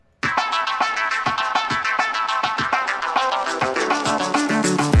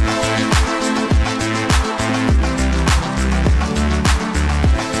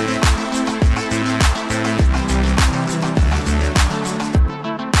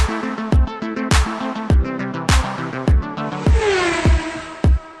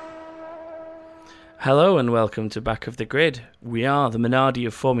Hello and welcome to Back of the Grid. We are the Minardi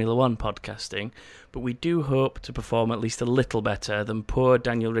of Formula One podcasting, but we do hope to perform at least a little better than poor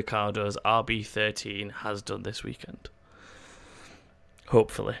Daniel Ricciardo's RB13 has done this weekend.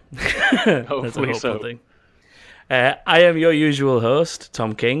 Hopefully. Hopefully so. Thing. I am your usual host,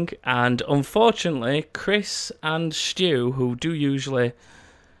 Tom King, and unfortunately, Chris and Stu, who do usually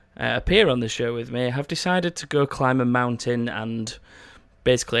appear on the show with me, have decided to go climb a mountain and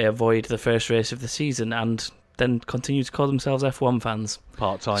basically avoid the first race of the season and then continue to call themselves F1 fans.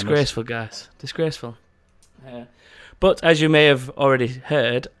 Part-timers. Disgraceful, guys. Disgraceful. But as you may have already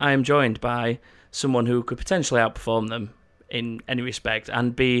heard, I am joined by someone who could potentially outperform them in any respect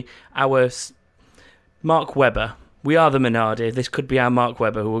and be our Mark Webber. We are the Minardi. This could be our Mark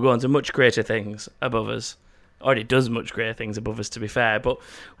Webber, who will go on to much greater things above us. Already does much greater things above us, to be fair, but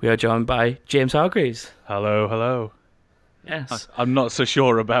we are joined by James Hargreaves. Hello, hello. Yes. I'm not so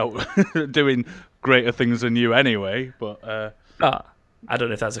sure about doing greater things than you anyway, but... I don't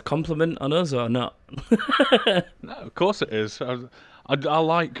know if that's a compliment on us or not. No, of course it is. I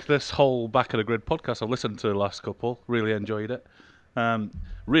like this whole Back of the Grid podcast. I've listened to the last couple, really enjoyed it.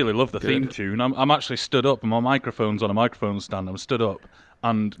 Really love the theme tune. I'm actually stood up, and my microphone's on a microphone stand. I'm stood up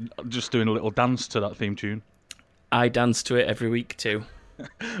and just doing a little dance to that theme tune. I dance to it every week too.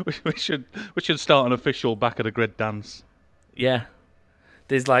 we should start an official Back of the Grid dance. Yeah.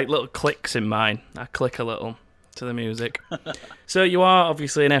 There's like little clicks in mine. I click a little to the music. So you are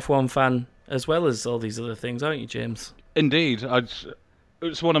obviously an F1 fan as well as all these other things, aren't you, James? Indeed.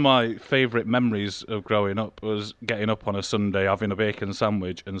 It's one of my favourite memories of growing up was getting up on a Sunday, having a bacon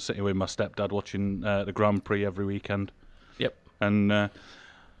sandwich and sitting with my stepdad watching the Grand Prix every weekend. Yep. And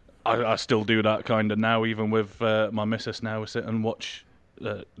I still do that kind of now, even with my missus now. We sit and watch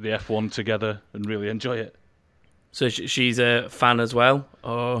the F1 together and really enjoy it. So she's a fan as well,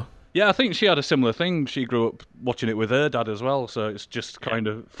 or...? Yeah, I think she had a similar thing. She grew up watching it with her dad as well, so it's just kind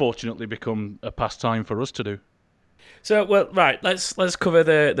of fortunately become a pastime for us to do. So, well, right, let's cover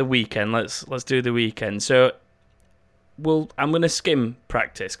the weekend. Let's do the weekend. So, I'm going to skim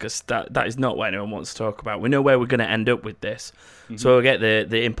practice because that is not what anyone wants to talk about. We know where we're going to end up with this, so we'll get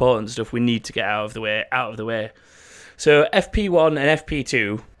the important stuff we need to get out of the way. So, FP1 and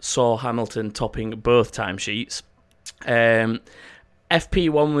FP2 saw Hamilton topping both timesheets.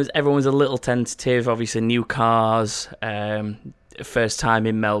 FP1 everyone was a little tentative. Obviously, new cars, first time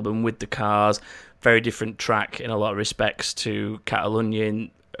in Melbourne with the cars. Very different track in a lot of respects to Catalonia.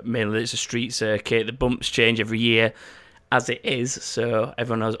 Mainly, it's a street circuit. The bumps change every year, as it is. So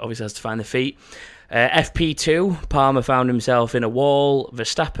everyone obviously has to find their feet. FP2, Palmer found himself in a wall.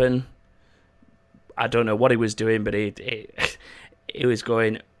 Verstappen, I don't know what he was doing, but he was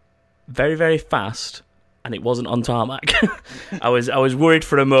going very, very fast. And it wasn't on tarmac. I was worried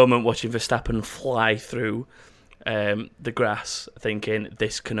for a moment watching Verstappen fly through the grass, thinking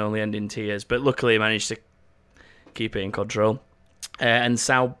this can only end in tears. But luckily, he managed to keep it in control. And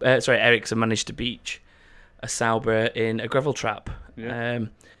Ericsson managed to beach a Sauber in a gravel trap. Yeah.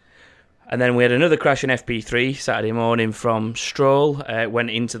 And then we had another crash in FP3 Saturday morning from Stroll.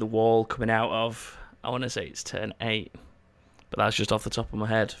 Went into the wall coming out of, I want to say it's turn 8, but that's just off the top of my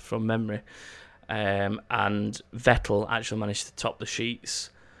head from memory. And Vettel actually managed to top the sheets,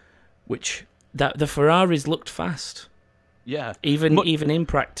 which the Ferraris looked fast. Yeah, even in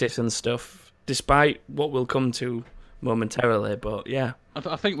practice and stuff, despite what we'll come to momentarily. But yeah,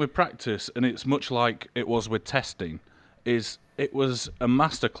 I think with practice, and it's much like it was with testing, it was a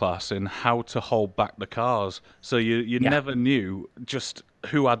masterclass in how to hold back the cars. So you never knew just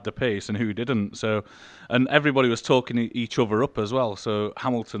who had the pace and who didn't. So, and everybody was talking each other up as well. So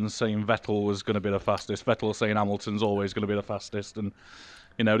Hamilton saying Vettel was going to be the fastest, Vettel saying Hamilton's always going to be the fastest, and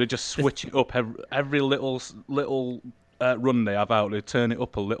they just switch it up every little run they have out. They turn it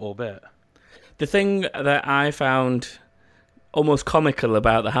up a little bit. The thing that I found almost comical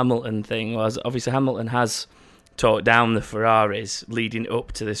about the Hamilton thing was obviously Hamilton has talked down the Ferraris leading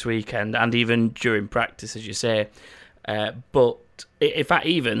up to this weekend and even during practice, as you say. But in fact,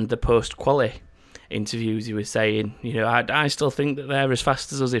 even the post-quali interviews, he was saying, I still think that they're as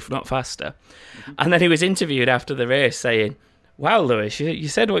fast as us, if not faster. Mm-hmm. And then he was interviewed after the race saying, wow, Lewis, you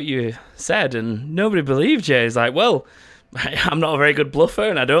said what you said and nobody believed you. He's like, well, I'm not a very good bluffer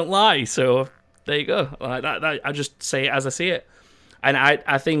and I don't lie. So there you go. Like that I just say it as I see it. And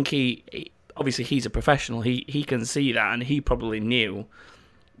I think he obviously he's a professional. He can see that, and he probably knew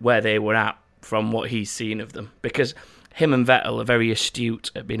where they were at from what he's seen of them, because him and Vettel are very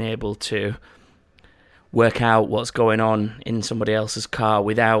astute at being able to work out what's going on in somebody else's car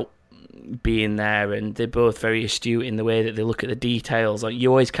without being there, and they're both very astute in the way that they look at the details. Like, you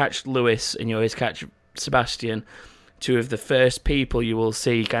always catch Lewis and you always catch Sebastian, two of the first people you will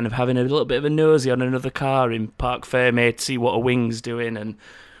see kind of having a little bit of a nosy on another car in Parc Fermé to see what a wing's doing and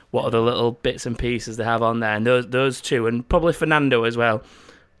what other little bits and pieces they have on there. And those two, and probably Fernando as well,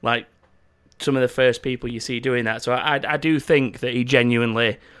 like some of the first people you see doing that. So I do think that he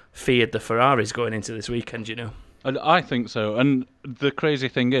genuinely feared the Ferraris going into this weekend, you know. I think so. And the crazy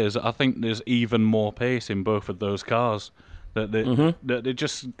thing is, I think there's even more pace in both of those cars. That they're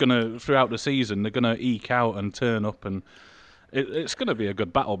just going to, throughout the season, they're going to eke out and turn up. And it's going to be a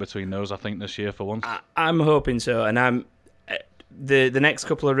good battle between those, I think, this year for once. I'm hoping so. And the next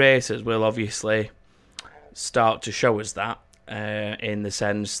couple of races will obviously start to show us that, in the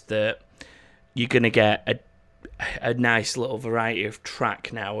sense that you're going to get a nice little variety of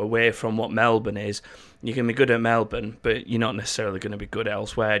track now away from what Melbourne is. You can be good at Melbourne, but you're not necessarily going to be good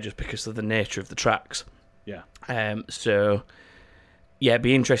elsewhere just because of the nature of the tracks. Yeah. So, yeah, it'd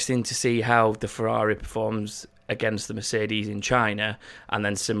be interesting to see how the Ferrari performs against the Mercedes in China, and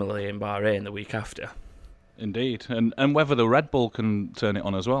then similarly in Bahrain the week after. Indeed. And whether the Red Bull can turn it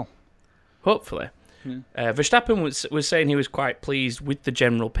on as well. Hopefully. Yeah. Verstappen was saying he was quite pleased with the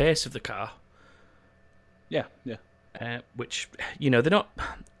general pace of the car. Yeah. Which, you know, they're not...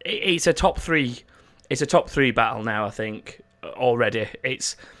 It's a top three... It's a top three battle now, I think, already.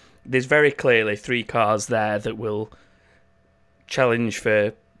 There's very clearly three cars there that will challenge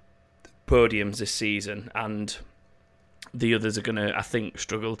for podiums this season, and the others are going to, I think,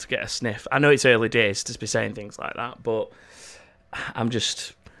 struggle to get a sniff. I know it's early days to be saying things like that, but I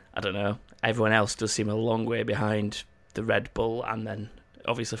don't know. Everyone else does seem a long way behind the Red Bull, and then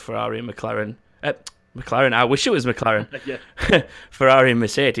obviously Ferrari and McLaren. McLaren, I wish it was McLaren. Yeah. Ferrari and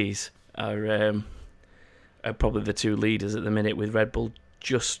Mercedes are probably the two leaders at the minute, with Red Bull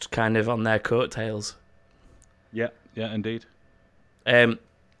just kind of on their coattails. Yeah, indeed.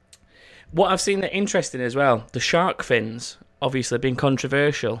 What I've seen that interesting as well, the shark fins obviously been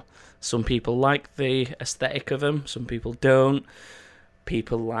controversial. Some people like the aesthetic of them, some people don't.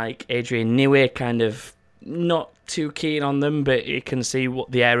 People like Adrian Newey kind of not too keen on them, but you can see what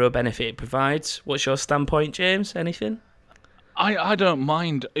the aero benefit it provides. What's your standpoint, James? Anything? I don't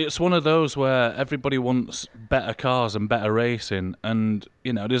mind. It's one of those where everybody wants better cars and better racing, and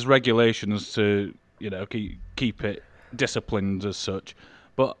you know there's regulations to keep it disciplined as such.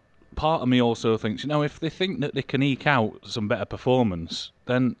 But part of me also thinks, if they think that they can eke out some better performance,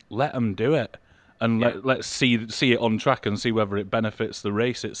 then let them do it, and let's see it on track and see whether it benefits the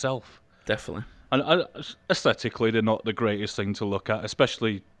race itself. Definitely. And aesthetically, they're not the greatest thing to look at,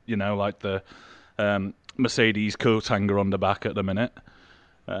 especially like the Mercedes coat hanger on the back at the minute.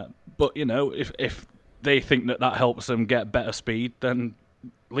 But if they think that helps them get better speed, then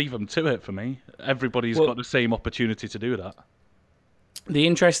leave them to it. For me, everybody's got the same opportunity to do that. The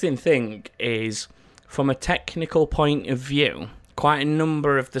interesting thing is, from a technical point of view, quite a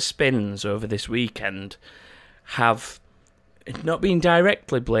number of the spins over this weekend have not been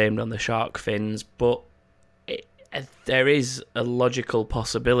directly blamed on the shark fins, but there is a logical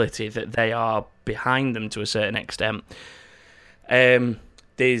possibility that they are behind them to a certain extent.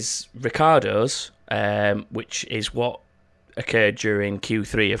 There's Ricciardo's, which is what occurred during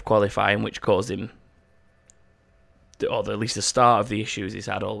Q3 of qualifying, which caused him, or at least the start of the issues he's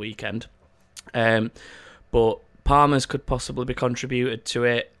had all weekend. But Palmer's could possibly be contributed to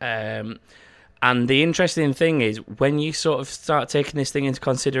it. And the interesting thing is, when you sort of start taking this thing into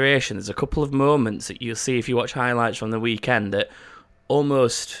consideration, there's a couple of moments that you'll see if you watch highlights from the weekend that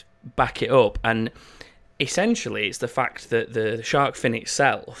almost back it up. And essentially, it's the fact that the shark fin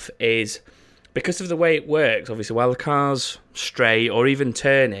itself is, because of the way it works, obviously, while the car's straight or even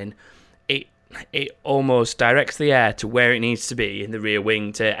turning, it almost directs the air to where it needs to be in the rear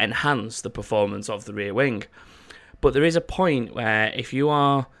wing to enhance the performance of the rear wing. But there is a point where if you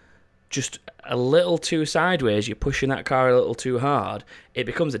are just a little too sideways, you're pushing that car a little too hard, it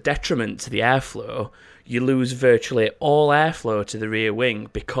becomes a detriment to the airflow. You lose virtually all airflow to the rear wing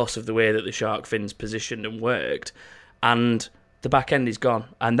because of the way that the shark fin's positioned and worked, and the back end is gone.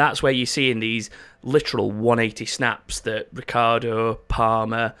 And that's where you're seeing these literal 180 snaps that Ricciardo,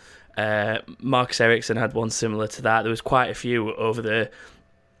 Palmer, Marcus Ericsson had one similar to that. There was quite a few over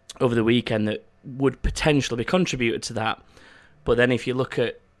the weekend that would potentially be contributed to that. But then if you look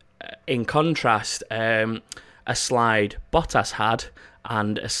at, in contrast, a slide Bottas had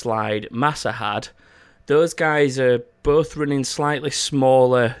and a slide Massa had, those guys are both running slightly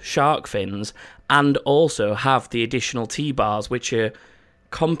smaller shark fins and also have the additional T-bars, which are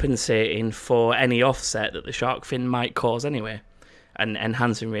compensating for any offset that the shark fin might cause anyway. and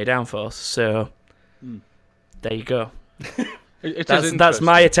enhancing rear downforce. So there you go. That's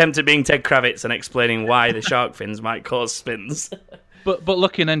my attempt at being Ted Kravitz and explaining why the shark fins might cause spins. But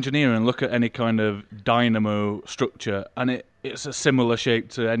look in engineering, look at any kind of dynamo structure, and it's a similar shape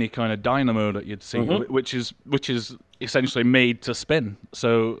to any kind of dynamo that you'd see, which is essentially made to spin.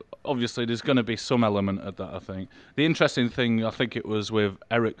 So obviously there's going to be some element of that, I think. The interesting thing, I think it was with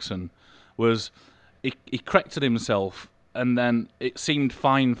Ericsson, was he corrected himself, and then it seemed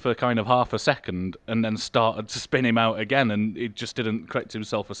fine for kind of half a second, and then started to spin him out again, and he just didn't correct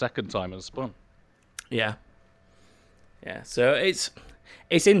himself a second time and spun. Yeah. Yeah, so it's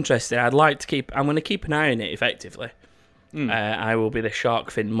interesting. I'm going to keep an eye on it effectively. I will be the shark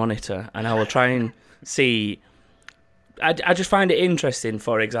fin monitor, and I will try and see. I just find it interesting.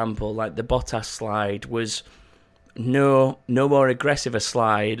 For example, like the Bottas slide was no more aggressive a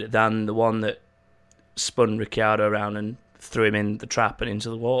slide than the one that spun Ricciardo around and threw him in the trap and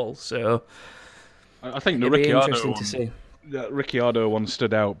into the wall. So I think the Ricciardo one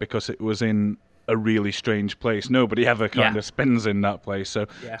stood out because it was in a really strange place. Nobody ever kind of spins in that place.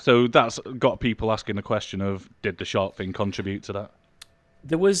 So that's got people asking the question of, did the shark fin contribute to that?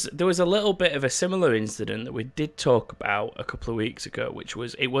 There was a little bit of a similar incident that we did talk about a couple of weeks ago, which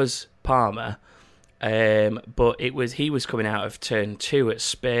was Palmer, but he was coming out of turn 2 at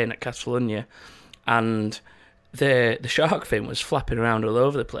Spain at Catalunya, and the shark fin was flapping around all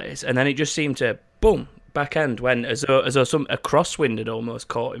over the place, and then it just seemed to boom, back end went as though a crosswind had almost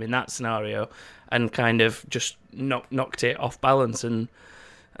caught him in that scenario, and kind of just knocked it off balance and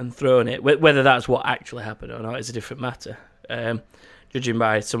thrown it. Whether that's what actually happened or not is a different matter. Judging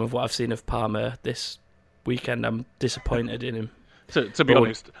by some of what I've seen of Palmer this weekend, I'm disappointed in him. To be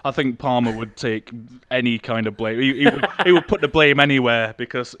honest, I think Palmer would take any kind of blame. He would put the blame anywhere,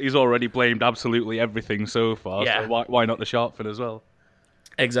 because he's already blamed absolutely everything so far. Yeah. So why not the shark fin as well?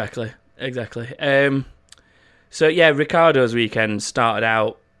 Exactly. So yeah, Ricciardo's weekend started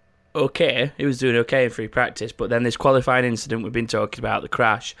out okay. He was doing okay in free practice, but then this qualifying incident we've been talking about, the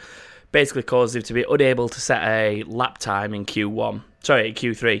crash, basically caused him to be unable to set a lap time in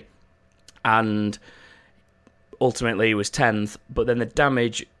Q3, and ultimately he was 10th, but then the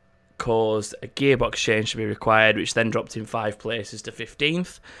damage caused a gearbox change to be required, which then dropped him 5 places to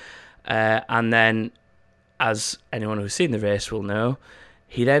 15th, and then, as anyone who's seen the race will know,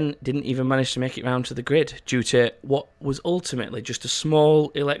 he then didn't even manage to make it round to the grid due to what was ultimately just a small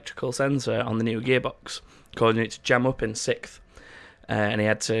electrical sensor on the new gearbox, causing it to jam up in 6th. And he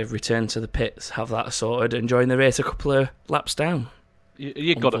had to return to the pits, have that sorted, and join the race a couple of laps down.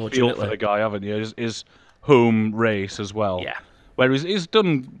 You've got a feel for the guy, haven't you? His home race as well. Yeah. Where he's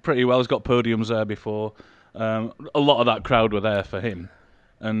done pretty well. He's got podiums there before. A lot of that crowd were there for him.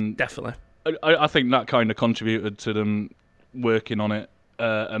 And definitely. I think that kind of contributed to them working on it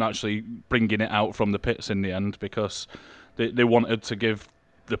and actually bringing it out from the pits in the end, because they wanted to give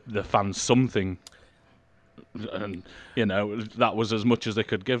the fans something. And that was as much as they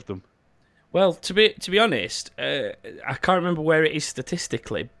could give them. Well, to be honest, I can't remember where it is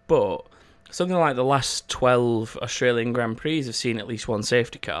statistically, but something like the last 12 Australian Grand Prix have seen at least one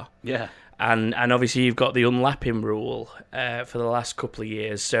safety car. Yeah. And obviously you've got the unlapping rule for the last couple of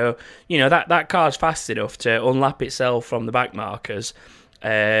years, so that car's fast enough to unlap itself from the back markers,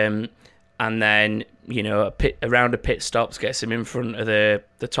 and then a round of pit stops gets him in front of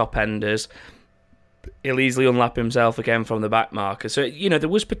the top enders. He'll easily unlap himself again from the back marker. So, there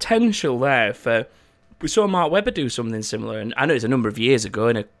was potential there for... We saw Mark Webber do something similar, and I know it's a number of years ago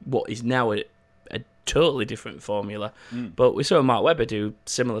in what is now a totally different formula, but we saw Mark Webber do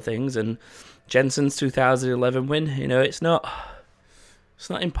similar things, and Jensen's 2011 win, it's not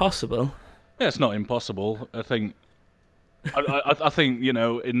impossible. Yeah, it's not impossible. I think, I think,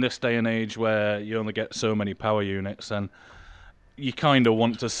 in this day and age where you only get so many power units, and you kind of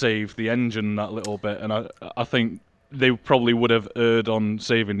want to save the engine that little bit, and I think they probably would have erred on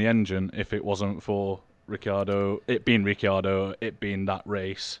saving the engine if it wasn't for Ricciardo, it being that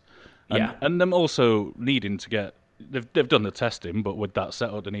race, and them also needing to get they've done the testing, but with that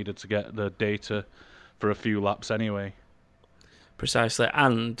setup they needed to get the data for a few laps anyway. Precisely,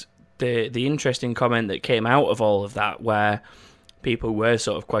 and the interesting comment that came out of all of that, where people were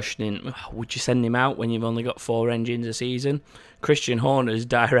sort of questioning, would you send him out when you've only got 4 engines a season? Christian Horner's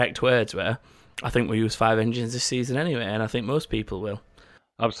direct words were, I think we'll use 5 engines this season anyway, and I think most people will.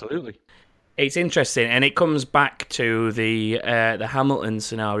 Absolutely. It's interesting, and it comes back to the Hamilton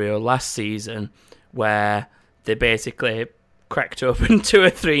scenario last season, where they basically cracked open 2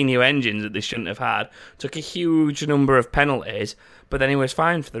 or 3 new engines that they shouldn't have had, took a huge number of penalties, but then he was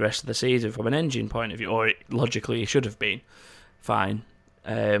fine for the rest of the season from an engine point of view, or logically he should have been. fine.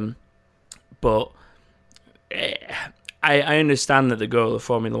 But I understand that the goal of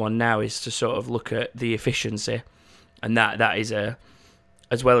Formula One now is to sort of look at the efficiency, and that is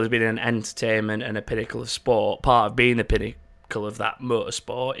as well as being an entertainment and a pinnacle of sport, part of being the pinnacle of that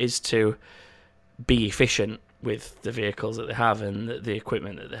motorsport is to be efficient with the vehicles that they have and the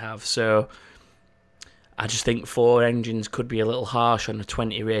equipment that they have. So I just think 4 engines could be a little harsh on a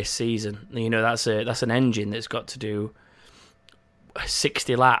 20 race season. That's an engine that's got to do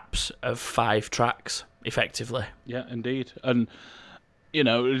 60 laps of 5 tracks effectively. Yeah, indeed. And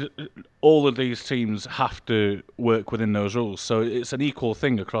all of these teams have to work within those rules, so it's an equal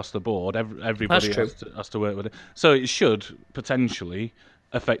thing across the board. Everybody has to work with it, so it should potentially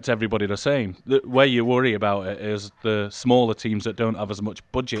affect everybody the same. Where you worry about it is the smaller teams that don't have as much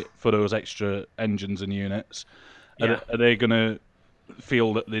budget for those extra engines and units. Yeah. Are they going to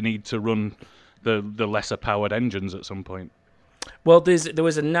feel that they need to run the lesser powered engines at some point? Well, there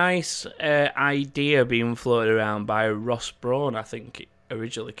was a nice idea being floated around by Ross Brawn, I think it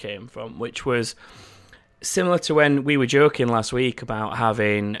originally came from, which was similar to when we were joking last week about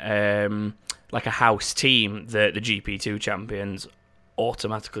having like a house team that the GP2 champions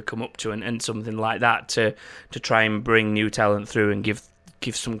automatically come up to, and something like that to try and bring new talent through and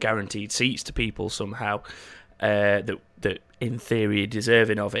give some guaranteed seats to people somehow that in theory are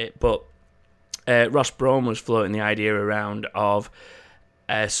deserving of it. But Ross Brawn was floating the idea around of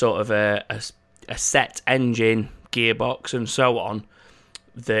sort of a set engine, gearbox and so on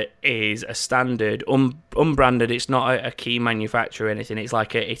that is a standard, unbranded. It's not a key manufacturer or anything. It's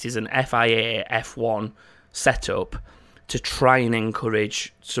like it is an FIA F1 setup to try and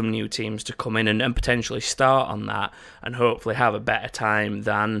encourage some new teams to come in and potentially start on that and hopefully have a better time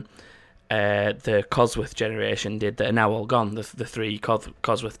than the Cosworth generation did that are now all gone. The 3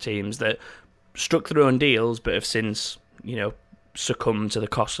 Cosworth teams that struck their own deals but have since, succumbed to the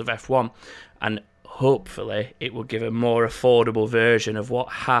cost of F1. And hopefully it will give a more affordable version of what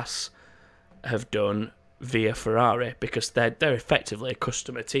Haas have done via Ferrari, because they're effectively a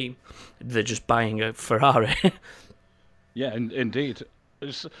customer team. They're just buying a Ferrari. Yeah, indeed.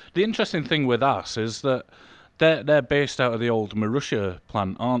 The interesting thing with Haas is that they're based out of the old Marussia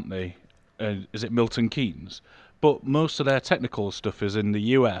plant, aren't they? Is it Milton Keynes? But most of their technical stuff is in the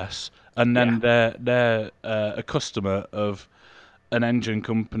US, and then they're a customer of an engine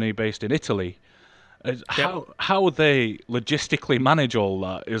company based in Italy. How they logistically manage all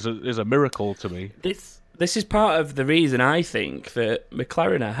that is a miracle to me. This is part of the reason I think that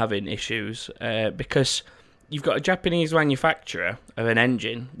McLaren are having issues, because you've got a Japanese manufacturer of an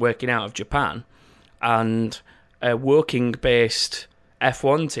engine working out of Japan and a Woking-based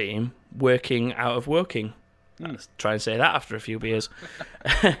F1 team working out of Woking. Let's try and say that after a few beers.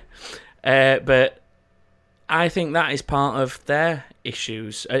 But I think that is part of their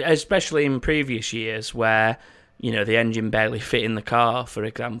issues, especially in previous years where, the engine barely fit in the car, for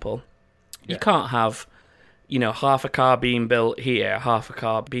example. Yeah. You can't have, half a car being built here, half a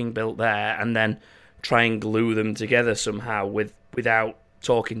car being built there, and then try and glue them together somehow without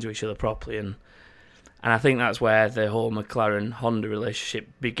talking to each other properly. And I think that's where the whole McLaren-Honda relationship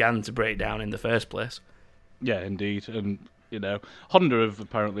began to break down in the first place. Yeah, indeed. And, Honda have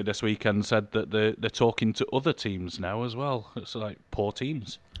apparently this weekend said that they're talking to other teams now as well. It's like poor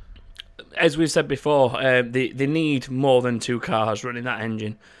teams. As we've said before, they need more than 2 cars running that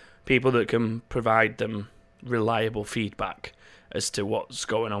engine. People that can provide them reliable feedback as to what's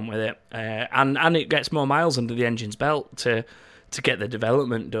going on with it. And it gets more miles under the engine's belt to get the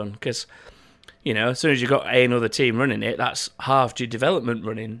development done. Because, as soon as you've got another team running it, that's halved your development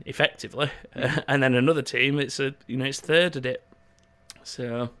running effectively. And then another team, it's thirded it.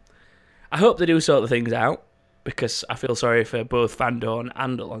 So I hope they do sort the things out, because I feel sorry for both Van Dorn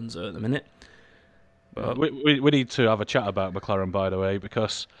and Alonso at the minute. But we need to have a chat about McLaren, by the way,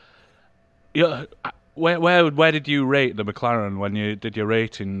 because where did you rate the McLaren when you did your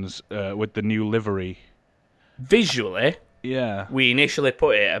ratings with the new livery? Visually, yeah, we initially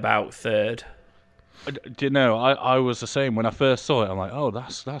put it about 3rd. Do you know, I was the same. When I first saw it, I'm like, oh,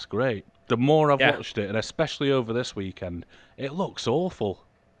 that's great. The more I've watched it, and especially over this weekend, it looks awful.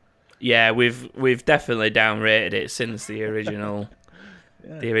 Yeah, we've definitely downrated it since the original.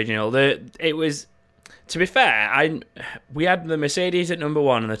 It was, to be fair, we had the Mercedes at number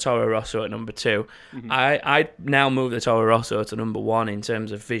 1 and the Toro Rosso at number 2. Mm-hmm. I now move the Toro Rosso to number 1 in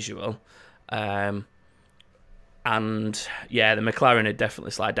terms of visual. And yeah, the McLaren had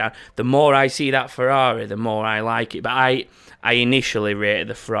definitely slid down. The more I see that Ferrari, the more I like it. But I initially rated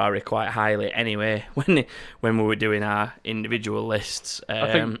the Ferrari quite highly anyway when we were doing our individual lists.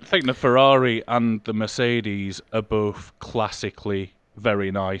 I think the Ferrari and the Mercedes are both classically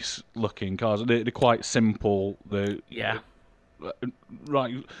very nice looking cars. They're quite simple.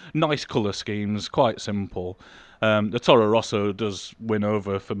 Right, nice colour schemes, quite simple. The Toro Rosso does win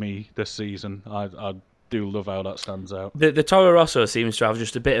over for me this season. I do love how that stands out. The Toro Rosso seems to have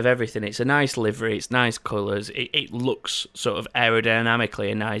just a bit of everything. It's a nice livery, it's nice colours, it looks sort of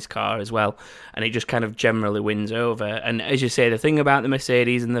aerodynamically a nice car as well, and it just kind of generally wins over. And as you say, the thing about the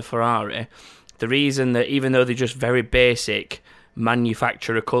Mercedes and the Ferrari, the reason that even though they're just very basic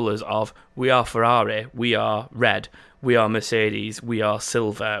manufacturer colours of we are Ferrari, we are red, we are Mercedes, we are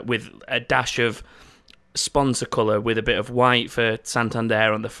silver, with a dash of sponsor colour with a bit of white for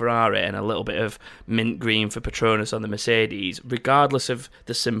Santander on the Ferrari and a little bit of mint green for Petronas on the Mercedes, regardless of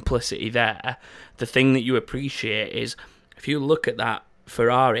the simplicity there, the thing that you appreciate is if you look at that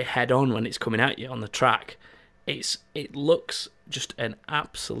Ferrari head on when it's coming at you on the track, it looks just an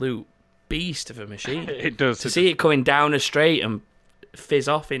absolute beast of a machine. It does. To see it coming down a straight and fizz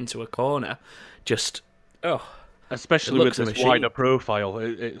off into a corner, just especially with this wider profile,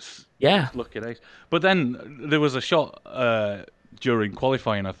 it's looking ace. But then there was a shot during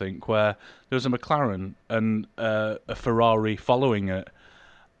qualifying, I think, where there was a McLaren and a Ferrari following it,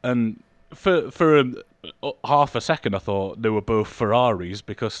 and for half a second I thought they were both Ferraris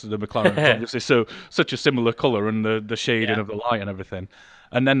because the McLaren is obviously such a similar colour and the shading of the light and everything.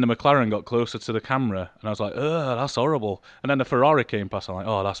 And then the McLaren got closer to the camera, and I was like, "Oh, that's horrible." And then the Ferrari came past, and I'm like,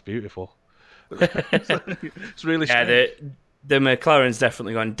 "Oh, that's beautiful." It's really strange. Yeah, the McLaren's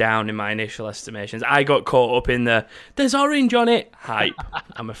definitely gone down in my initial estimations. I got caught up in there's orange on it hype,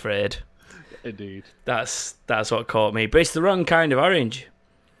 I'm afraid. Indeed. That's what caught me. But it's the wrong kind of orange.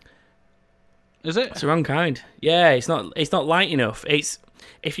 Is it? It's the wrong kind. Yeah, it's not light enough. It's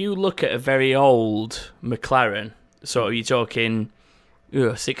if you look at a very old McLaren, so you're talking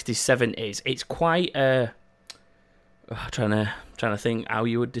 60s, 70s, it's quite trying to think how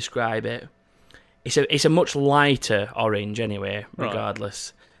you would describe it. It's a much lighter orange anyway,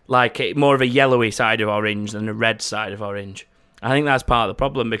 regardless. Right. Like more of a yellowy side of orange than a red side of orange. I think that's part of the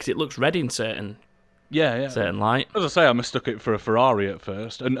problem because it looks red in certain light. As I say, I mistook it for a Ferrari at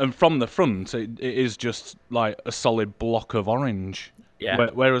first, and from the front, it is just like a solid block of orange. Yeah.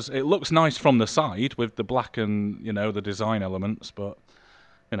 Whereas it looks nice from the side with the black and the design elements, but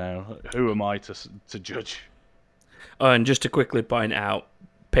who am I to judge? Oh, and just to quickly point out,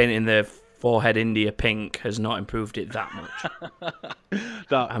 painting the forehead India pink has not improved it that much.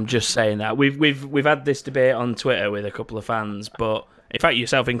 I'm just saying that we've had this debate on Twitter with a couple of fans, but in fact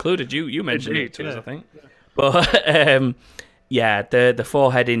yourself included, you mentioned it to us, I think. But the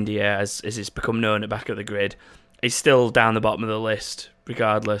forehead India, as it's become known at back of the grid, is still down the bottom of the list,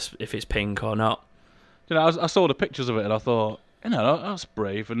 regardless if it's pink or not. I saw the pictures of it and I thought, that's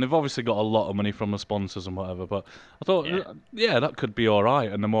brave, and they've obviously got a lot of money from the sponsors and whatever, but I thought, that could be all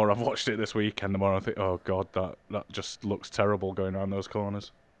right, and the more I've watched it this weekend, the more I think, oh god, that just looks terrible going around those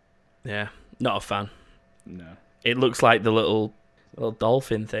corners. Yeah, not a fan. No. It looks like the little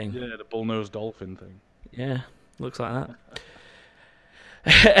dolphin thing. Yeah, the bull-nosed dolphin thing. Yeah, looks like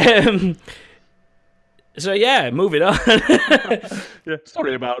that. So yeah, moving on. Yeah,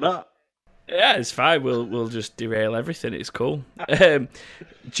 sorry about that. Yeah, it's fine. We'll just derail everything. It's cool.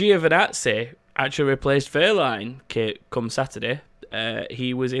 Giovinazzi actually replaced Wehrlein come Saturday.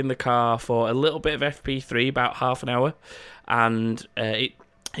 He was in the car for a little bit of FP3, about half an hour, and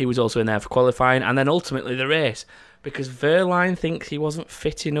he was also in there for qualifying and then ultimately the race because Wehrlein thinks he wasn't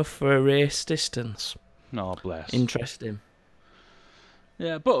fit enough for a race distance. No, bless. Interesting.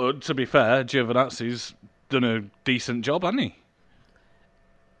 Yeah, but to be fair, Giovinazzi's done a decent job, hasn't he?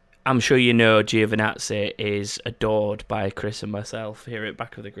 I'm sure you know Giovinazzi is adored by Chris and myself here at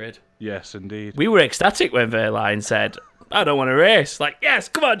Back of the Grid. Yes, indeed. We were ecstatic when Wehrlein said, I don't want to race. Like, yes,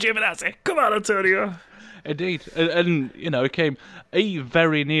 come on, Giovinazzi. Come on, Antonio. Indeed. And he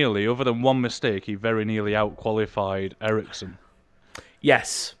very nearly, other than one mistake, he very nearly out-qualified Ericsson.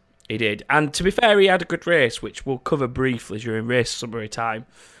 Yes, he did. And to be fair, he had a good race, which we'll cover briefly during race summary time.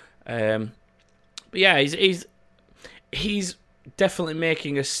 But yeah, he's definitely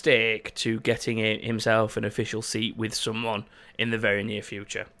making a stake to getting himself an official seat with someone in the very near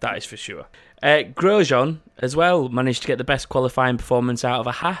future. That is for sure. Grosjean, as well, managed to get the best qualifying performance out of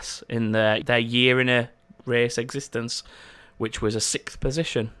a Haas in their year in a race existence, which was a 6th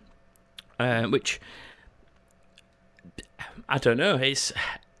position. Which, I don't know,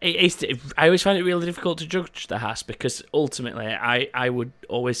 I always find it really difficult to judge the Haas because ultimately I would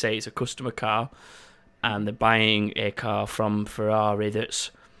always say it's a customer car and they're buying a car from Ferrari that's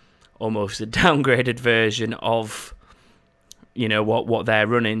almost a downgraded version of what they're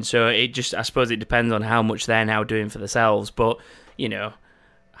running. So I suppose it depends on how much they're now doing for themselves. But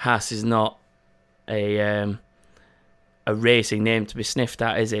Haas is not a racing name to be sniffed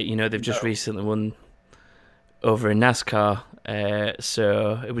at, is it? They've just recently won over in NASCAR.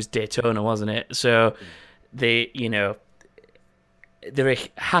 So it was Daytona, wasn't it? So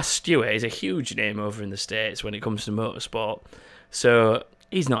Haas Stewart is a huge name over in the States when it comes to motorsport. So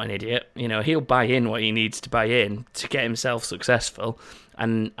he's not an idiot. He'll buy in what he needs to buy in to get himself successful.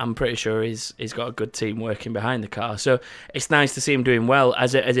 And I'm pretty sure he's got a good team working behind the car. So it's nice to see him doing well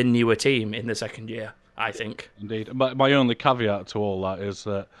as a newer team in the second year, I think. Indeed. But my only caveat to all that is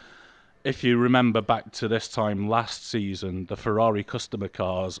that if you remember back to this time last season, the Ferrari customer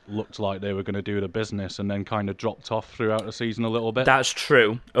cars looked like they were going to do the business and then kind of dropped off throughout the season a little bit. That's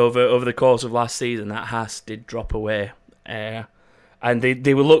true. Over the course of last season, that Haas did drop away. And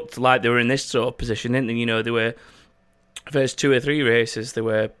they were looked like they were in this sort of position, didn't they? They were, first 2 or 3 races, they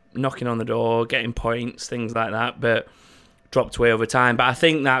were knocking on the door, getting points, things like that, but dropped away over time. But I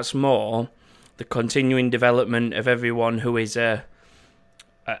think that's more the continuing development of everyone who is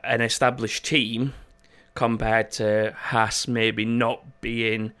an established team compared to Haas maybe not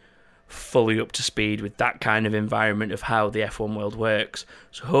being fully up to speed with that kind of environment of how the F1 world works.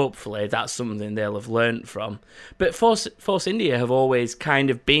 So hopefully that's something they'll have learnt from. But Force India have always kind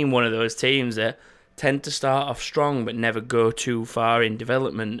of been one of those teams that tend to start off strong but never go too far in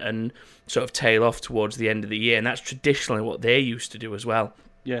development and sort of tail off towards the end of the year. And that's traditionally what they used to do as well.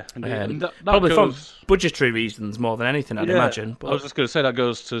 Yeah, and that probably goes... from budgetary reasons more than anything, I'd imagine. But I was just going to say that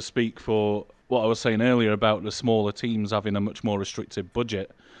goes to speak for what I was saying earlier about the smaller teams having a much more restricted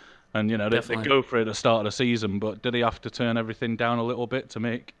budget. And, they go for it at the start of the season, but do they have to turn everything down a little bit to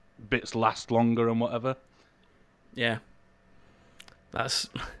make bits last longer and whatever? Yeah.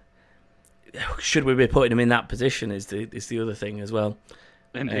 Should we be putting them in that position is the other thing as well.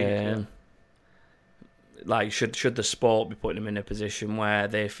 Indeed, Like, should the sport be putting them in a position where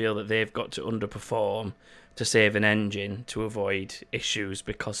they feel that they've got to underperform to save an engine to avoid issues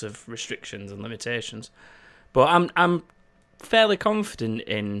because of restrictions and limitations? But I'm fairly confident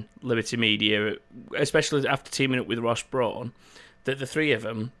in Liberty Media, especially after teaming up with Ross Brawn, that the three of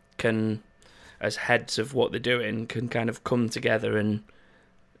them can, as heads of what they're doing, can kind of come together and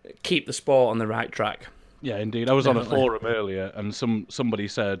keep the sport on the right track. Yeah, indeed. I was on a forum earlier, and somebody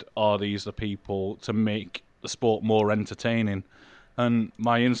said, "Are these the people to make the sport more entertaining?" And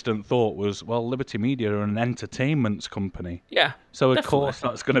my instant thought was, well, Liberty Media are an entertainment company. Yeah, so of course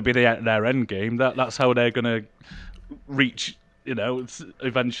that's going to be their end game. That's how they're going to reach,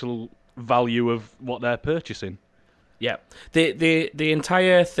 eventual value of what they're purchasing. Yeah, the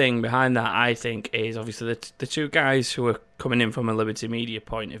entire thing behind that, I think, is obviously the two guys who are coming in from a Liberty Media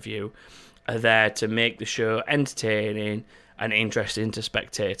point of view are there to make the show entertaining and interesting to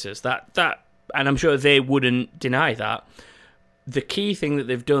spectators. That, and I'm sure they wouldn't deny that. The key thing that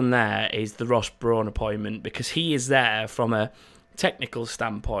they've done there is the Ross Brawn appointment, because he is there from a technical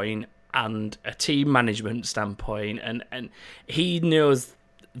standpoint and a team management standpoint, and he knows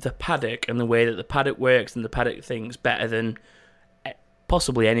the paddock and the way that the paddock works and the paddock thinks better than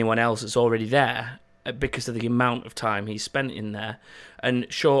possibly anyone else that's already there, because of the amount of time he's spent in there. And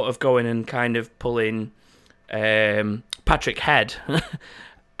short of going and kind of pulling Patrick Head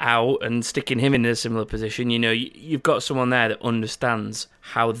out and sticking him in a similar position, you've got someone there that understands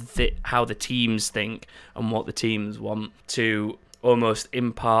how the teams think and what the teams want to almost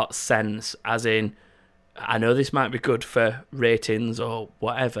impart sense, as in, I know this might be good for ratings or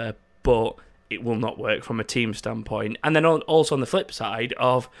whatever, but it will not work from a team standpoint. And then also on the flip side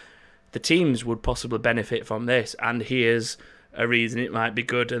of, the teams would possibly benefit from this, and here's a reason it might be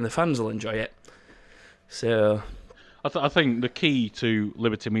good and the fans will enjoy it. So I think the key to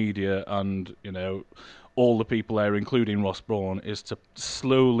Liberty Media and all the people there, including Ross Brawn, is to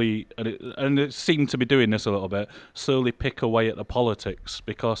slowly, and it seemed to be doing this a little bit, slowly pick away at the politics,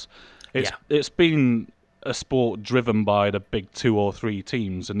 because it's been a sport driven by the big 2 or 3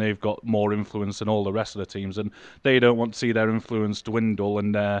 teams, and they've got more influence than all the rest of the teams, and they don't want to see their influence dwindle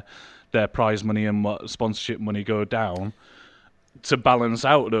and their prize money and sponsorship money go down to balance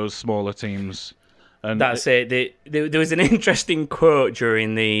out those smaller teams. And that's it. There was an interesting quote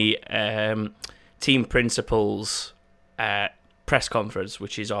during the team principals press conference,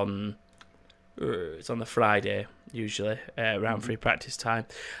 which is on the Friday usually around free practice time,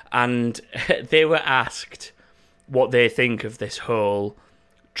 and they were asked what they think of this whole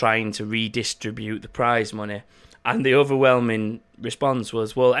trying to redistribute the prize money. And the overwhelming response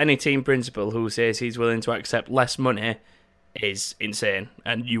was, well, any team principal who says he's willing to accept less money is insane,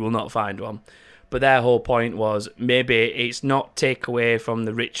 and you will not find one. But their whole point was, maybe it's not take away from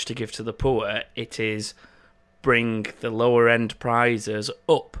the rich to give to the poor, it is bring the lower end prizes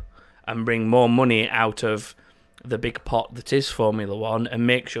up and bring more money out of the big pot that is Formula One, and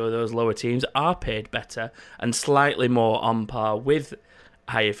make sure those lower teams are paid better and slightly more on par with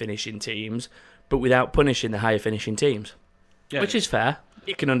higher finishing teams, but without punishing the higher finishing teams. Yeah. Which is fair.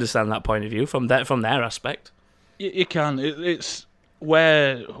 You can understand that point of view from their aspect. You can. It's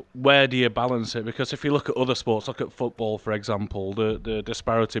where do you balance it? Because if you look at other sports, look at football, for example, the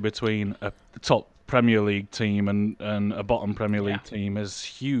disparity between the top Premier League team and a bottom Premier League team is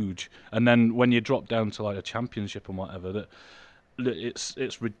huge. And then when you drop down to like a championship and whatever,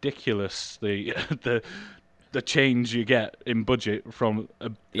 it's ridiculous the change you get in budget from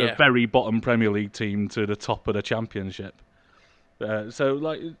a very bottom Premier League team to the top of the championship. So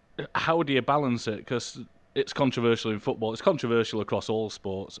like, how do you balance it? Because it's controversial in football. It's controversial across all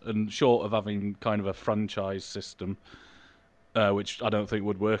sports, and short of having kind of a franchise system, which I don't think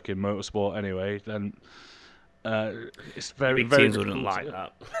would work in motorsport anyway, then it's very, big very teams wouldn't like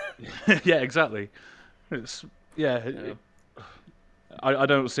that. Yeah, exactly. I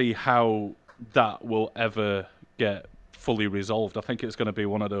don't see how that will ever get fully resolved. I think it's going to be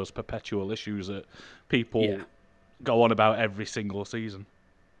one of those perpetual issues that people go on about every single season.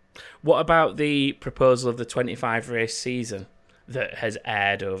 What about the proposal of the 25 race season that has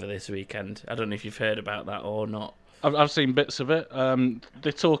aired over this weekend? I don't know if you've heard about that or not. I've seen bits of it.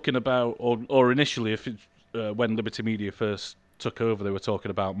 They're talking about, or initially, when Liberty Media first took over, they were talking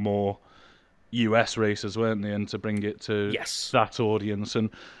about more US races, weren't they? And to bring it to that audience. And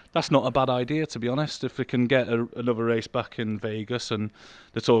that's not a bad idea, to be honest. If we can get another race back in Vegas, and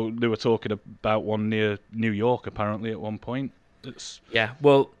they were talking about one near New York, apparently, at one point.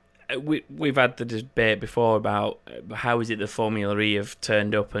 Well, we've had the debate before about how is it the Formula E have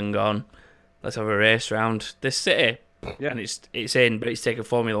turned up and gone, let's have a race around this city. Yeah. And it's in, but it's taken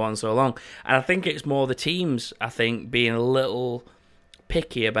Formula One so long. And I think it's more the teams, being a little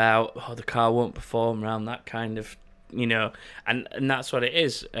picky about, the car won't perform around that kind of, and that's what it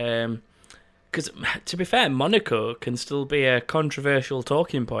is. Because, to be fair, Monaco can still be a controversial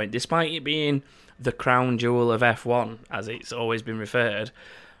talking point, despite it being the crown jewel of F1, as it's always been referred.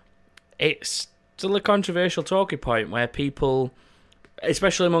 It's still a controversial talking point where people,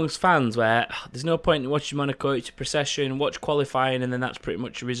 especially amongst fans, where there's no point in watching Monaco, it's a procession, watch qualifying, and then that's pretty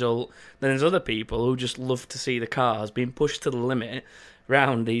much the result. Then there's other people who just love to see the cars being pushed to the limit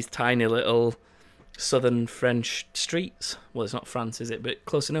round these tiny little southern French streets. Well, it's not France, is it? But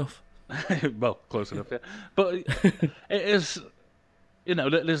close enough. Well, close enough, yeah. But it is,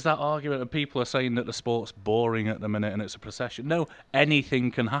 there's that argument of people are saying that the sport's boring at the minute and it's a procession. No,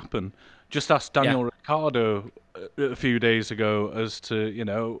 anything can happen. Just ask Daniel Ricciardo a few days ago as to,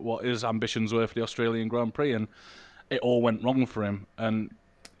 what his ambitions were for the Australian Grand Prix, and it all went wrong for him. And,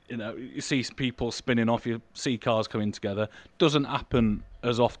 you see people spinning off, you see cars coming together. Doesn't happen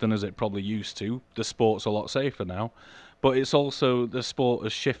as often as it probably used to. The sport's a lot safer now. But it's also, the sport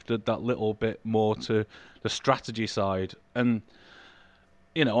has shifted that little bit more to the strategy side. And,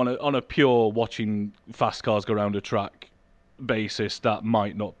 on a pure watching fast cars go around a track basis, that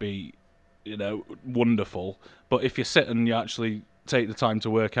might not be, wonderful. But if you sit and you actually take the time to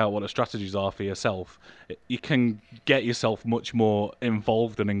work out what the strategies are for yourself, you can get yourself much more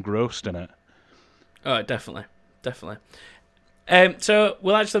involved and engrossed in it. Oh, definitely. So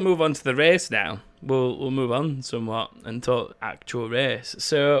we'll actually move on to the race now. We'll move on somewhat and talk actual race.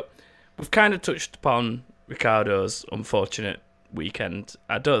 So we've kind of touched upon Ricciardo's unfortunate weekend.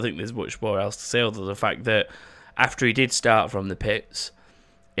 I don't think there's much more else to say other than the fact that after he did start from the pits,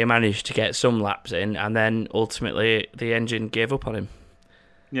 he managed to get some laps in, and then ultimately the engine gave up on him.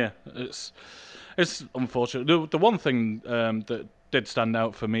 Yeah, it's unfortunate. The one thing that did stand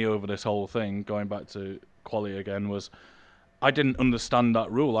out for me over this whole thing, going back to quali again, was I didn't understand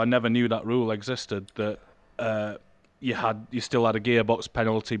that rule. I never knew that rule existed, that you still had a gearbox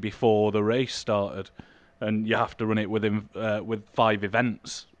penalty before the race started, and you have to run it with 5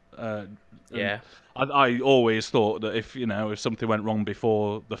 events. I always thought that if something went wrong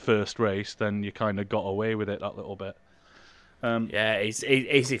before the first race, then you kind of got away with it that little bit.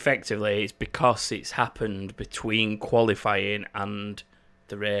 It's effectively because it's happened between qualifying and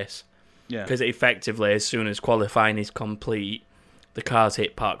the race. Yeah, because effectively, as soon as qualifying is complete, the cars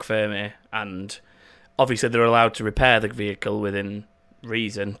hit Parc Fermé, and obviously they're allowed to repair the vehicle within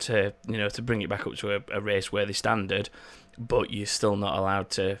reason to bring it back up to a race-worthy standard. but you're still not allowed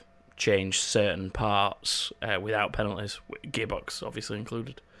to change certain parts without penalties, gearbox obviously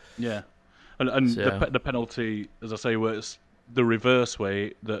included. Yeah, and So, the penalty, as I say, was the reverse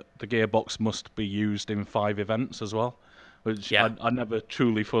way, that the gearbox must be used in 5 events as well, which I never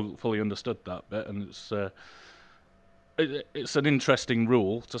truly fully understood that bit, and it's an interesting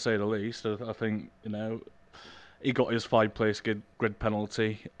rule, to say the least. I think, he got his 5-place grid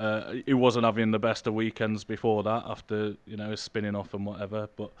penalty. He wasn't having the best of weekends before that, after his spinning off and whatever.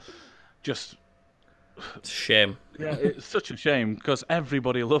 But just it's a shame. Yeah, it's such a shame, because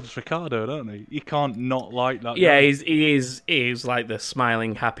everybody loves Ricciardo, don't they? You can't not like that. Yeah, guy. he is like the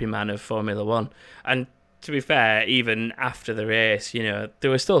smiling, happy man of Formula One. And to be fair, even after the race, there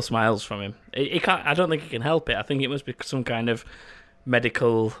were still smiles from him. He can't. I don't think he can help it. I think it must be some kind of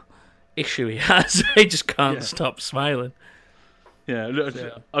medical issue he has. He just can't stop smiling. Yeah,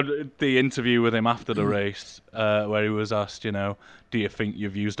 the interview with him after the race, where he was asked, do you think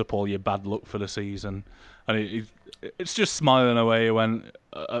you've used up all your bad luck for the season? And it's just smiling away when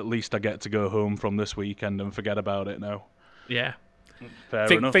at least I get to go home from this weekend and forget about it now. Yeah.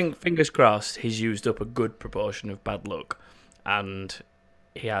 Fair enough. Fingers crossed he's used up a good proportion of bad luck and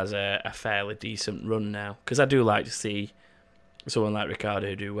he has a fairly decent run now. Because I do like to see someone like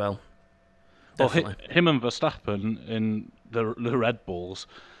Ricciardo do well. Definitely. Well, him and Verstappen in the Red Bulls,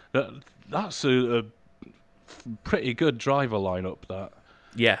 that's a pretty good driver lineup. That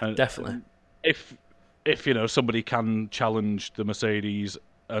definitely. If somebody can challenge the Mercedes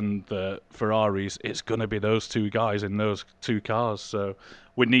and the Ferraris, it's going to be those 2 guys in those 2 cars. So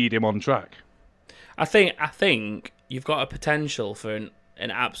we need him on track. I think you've got a potential for an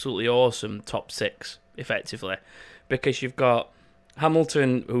absolutely awesome top 6, effectively, because you've got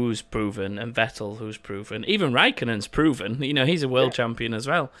Hamilton, who's proven, and Vettel, who's proven. Even Raikkonen's proven. He's a world champion as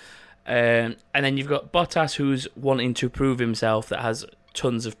well. And then you've got Bottas, who's wanting to prove himself, that has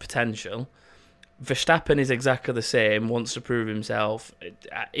tons of potential. Verstappen is exactly the same, wants to prove himself.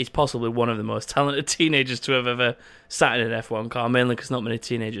 He's possibly one of the most talented teenagers to have ever sat in an F1 car, mainly because not many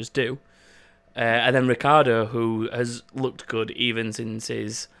teenagers do. And then Ricciardo, who has looked good even since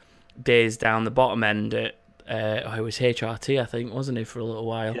his days down the bottom end at it was HRT, I think, wasn't he, for a little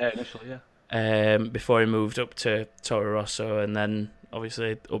while? Yeah, initially, yeah. Before he moved up to Toro Rosso and then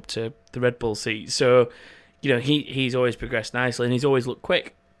obviously up to the Red Bull seat. So, he's always progressed nicely and he's always looked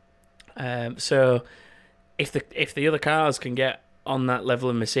quick. So if the other cars can get on that level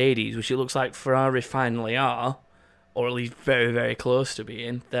of Mercedes, which it looks like Ferrari finally are, or at least very, very close to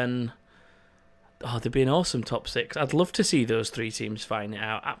being, then they'd be an awesome top 6. I'd love to see those 3 teams find it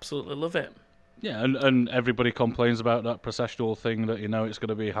out. Absolutely love it. Yeah, and everybody complains about that processional thing that it's going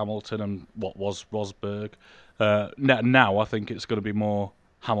to be Hamilton and what was Rosberg. Now I think it's going to be more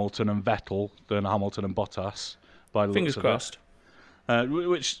Hamilton and Vettel than Hamilton and Bottas. By the Fingers looks crossed.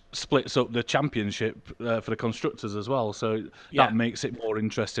 Which splits up the championship for the constructors as well. So that makes it more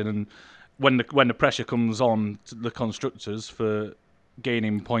interesting. And when the pressure comes on to the constructors for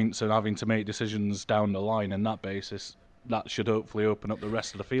gaining points and having to make decisions down the line on that basis, that should hopefully open up the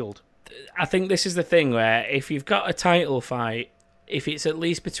rest of the field. I think this is the thing where if you've got a title fight, if it's at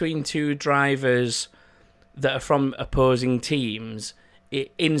least between 2 drivers that are from opposing teams,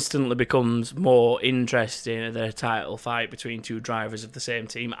 it instantly becomes more interesting than a title fight between 2 drivers of the same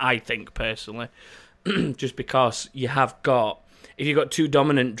team, I think, personally. Just because if you've got 2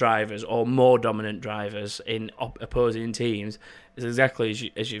 dominant drivers or more dominant drivers in opposing teams, it's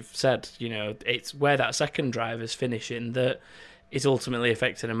exactly as you've said, it's where that second driver's finishing that is ultimately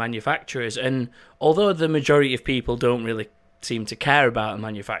affecting the manufacturers. And although the majority of people don't really seem to care about the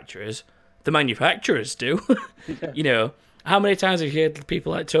manufacturers do. Yeah. How many times have you heard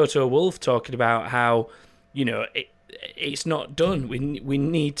people like Toto Wolff talking about how, it's not done. We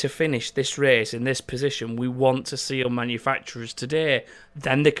need to finish this race in this position. We want to see our manufacturers today.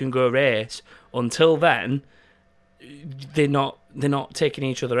 Then they can go race. Until then, they're not taking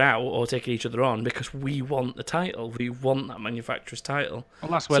each other out or taking each other on because we want the title. We want that manufacturer's title. Well,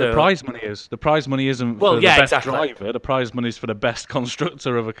 that's where the prize money is. The prize money isn't for the best driver. The prize money is for the best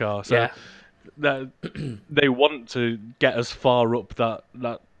constructor of a car. So they want to get as far up that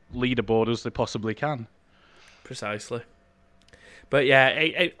leaderboard as they possibly can. Precisely. But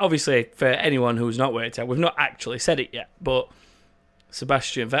obviously, for anyone who's not worked out, we've not actually said it yet, but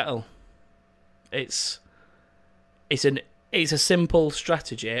Sebastian Vettel, it's a simple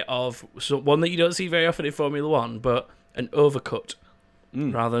strategy of one that you don't see very often in Formula One, but an overcut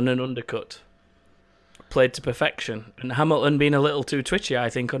rather than an undercut. Played to perfection. And Hamilton being a little too twitchy, I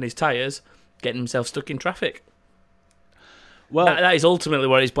think, on his tyres, getting himself stuck in traffic. Well, that is ultimately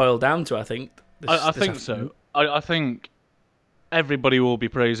what it's boiled down to, I think. I think so. I think everybody will be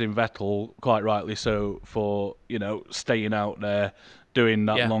praising Vettel, quite rightly so, for staying out there, doing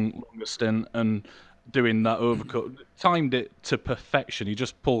that longer stint and doing that overcut. Timed it to perfection. He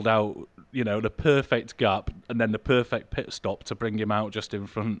just pulled out, the perfect gap and then the perfect pit stop to bring him out just in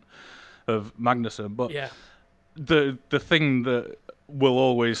front of Magnussen. But the thing that will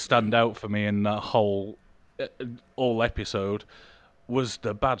always stand out for me in that whole episode was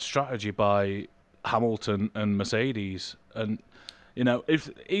the bad strategy by Hamilton and Mercedes. And if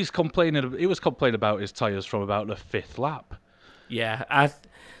he was complaining about his tyres from about the 5th lap. Yeah,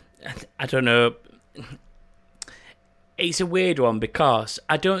 I don't know. It's a weird one because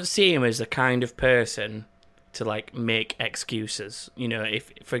I don't see him as the kind of person to like make excuses.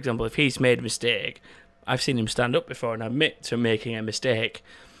 If, for example, if he's made a mistake, I've seen him stand up before and admit to making a mistake.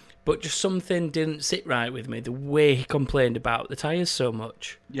 But just something didn't sit right with me, the way he complained about the tyres so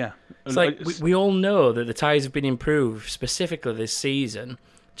much. Yeah. It's like, we all know that the tyres have been improved, specifically this season,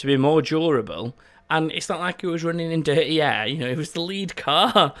 to be more durable, and it's not like he was running in dirty air, it was the lead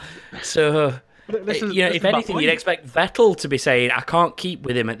car. So, if anything, you'd expect Vettel to be saying, I can't keep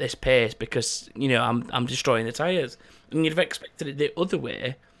with him at this pace because, I'm destroying the tyres. And you'd have expected it the other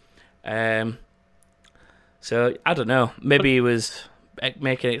way. So, I don't know, maybe he was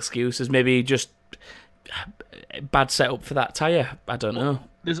making excuses, maybe just bad setup for that tyre. I don't know.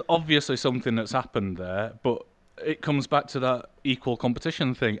 There's obviously something that's happened there, but it comes back to that equal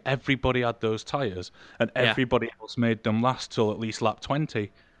competition thing. Everybody had those tyres, and everybody else made them last till at least lap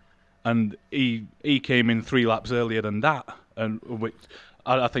 20. And he came in 3 laps earlier than that, and which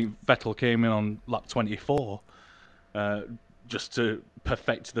I think Vettel came in on lap 24, just to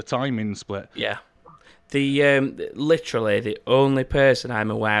perfect the timing split. Yeah. Literally the only person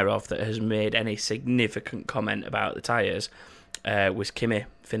I'm aware of that has made any significant comment about the tyres was Kimi,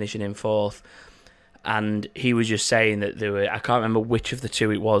 finishing in 4th, and he was just saying that I can't remember which of the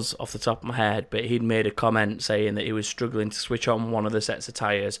two it was off the top of my head, but he'd made a comment saying that he was struggling to switch on one of the sets of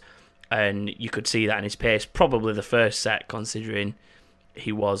tyres, and you could see that in his pace, probably the first set, considering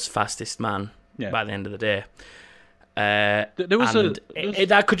he was fastest man by the end of the day.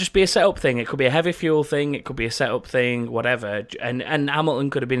 That could just be a setup thing. It could be a heavy fuel thing. It could be a setup thing. Whatever. And Hamilton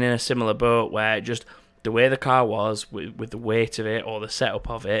could have been in a similar boat where just the way the car was with the weight of it or the setup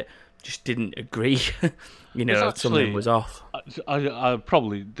of it just didn't agree. Something was off. There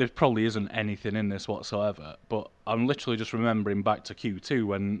probably isn't anything in this whatsoever. But I'm literally just remembering back to Q2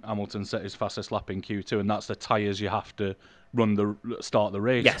 when Hamilton set his fastest lap in Q2, and that's the tyres you have to start the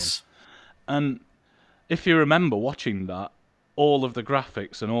race. Yes. And if you remember watching that, all of the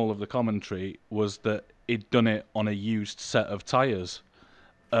graphics and all of the commentary was that he'd done it on a used set of tyres,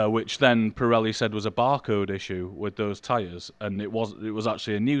 which then Pirelli said was a barcode issue with those tyres, and it was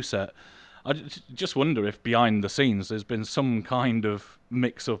actually a new set. I just wonder if behind the scenes there's been some kind of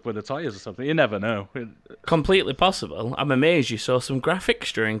mix-up with the tyres or something. You never know. Completely possible. I'm amazed you saw some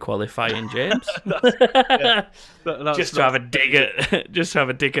graphics during qualifying, James. Just to have a dig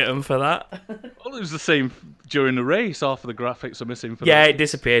at them for that. Well, it was the same during the race. Half of the graphics are missing. It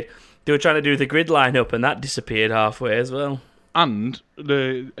disappeared. They were trying to do the grid lineup, and that disappeared halfway as well. And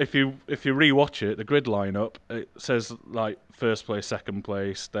if you rewatch it, the grid lineup, it says like first place, second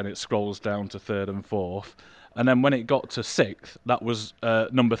place, then it scrolls down to 3rd and 4th, and then when it got to 6th, that was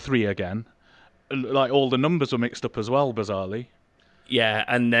number 3 again. Like all the numbers were mixed up as well, bizarrely. Yeah,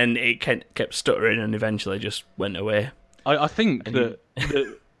 and then it kept stuttering and eventually just went away. I think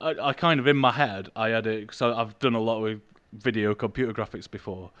I kind of in my head I had it. So I've done a lot with video computer graphics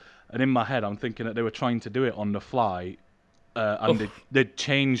before, and in my head I'm thinking that they were trying to do it on the fly. And they'd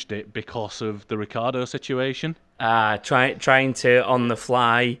changed it because of the Ricciardo situation. Trying to, on the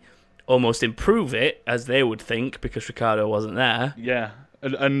fly, almost improve it, as they would think, because Ricciardo wasn't there. Yeah,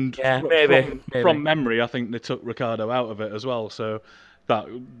 and maybe. From memory, I think they took Ricciardo out of it as well, so that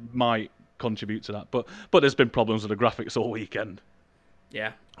might contribute to that. But there's been problems with the graphics all weekend.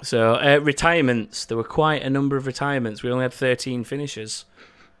 Yeah. So, retirements. There were quite a number of retirements. We only had 13 finishers.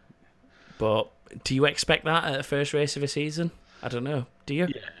 But do you expect that at the first race of a season? I don't know. Do you?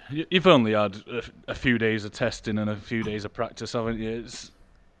 Yeah, you've only had a few days of testing and a few days of practice, haven't you?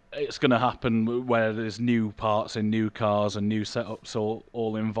 It's going to happen where there's new parts in new cars and new setups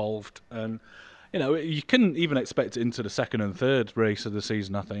all involved. And, you couldn't even expect it into the second and third race of the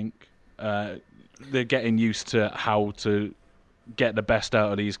season, I think. They're getting used to how to get the best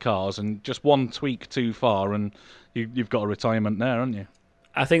out of these cars, and just one tweak too far and you've got a retirement there, haven't you?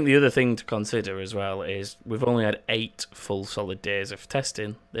 I think the other thing to consider as well is we've only had 8 full solid days of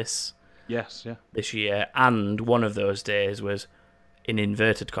testing this year, and one of those days was, in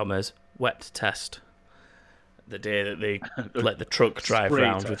inverted commas, wet test. the day that they let the truck drive Spray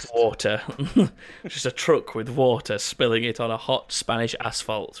around test. with water. Just a truck with water, spilling it on a hot Spanish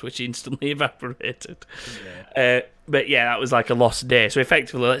asphalt, which instantly evaporated. Yeah. But yeah, that was like a lost day. So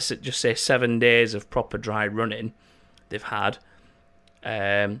effectively, let's just say 7 days of proper dry running they've had.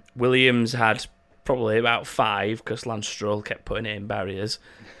 Williams had probably about 5 because Lance Stroll kept putting it in barriers.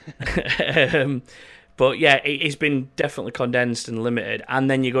 But yeah, it's been definitely condensed and limited. And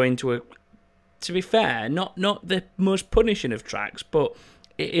then you go into a, to be fair, not the most punishing of tracks, but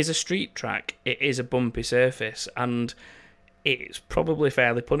it is a street track. It is a bumpy surface, and it's probably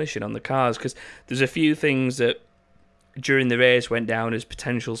fairly punishing on the cars because there's a few things that during the race went down as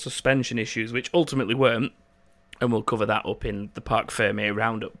potential suspension issues, which ultimately weren't. And we'll cover that up in the Parc Fermé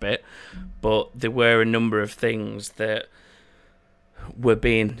roundup bit. But there were a number of things that were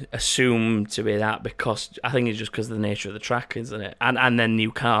being assumed to be that because I think it's just because of the nature of the track, isn't it? And then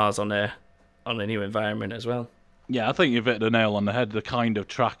new cars on a new environment as well. Yeah, I think you've hit the nail on the head. The kind of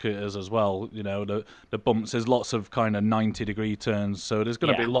track it is as well. You know, the bumps. There's lots of kind of 90-degree turns, so there's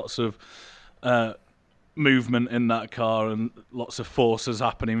going to be lots of movement in that car and lots of forces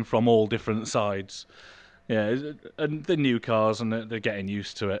happening from all different sides. Yeah, and the new cars and they're getting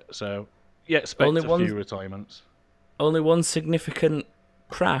used to it. So yeah, expect a few retirements. Only one significant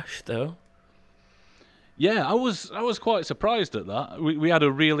crash though. Yeah, I was quite surprised at that. We had a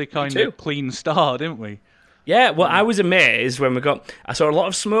really kind of clean start, didn't we? Yeah, well, I was amazed when I saw a lot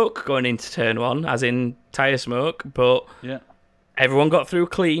of smoke going into turn 1, as in tyre smoke, but everyone got through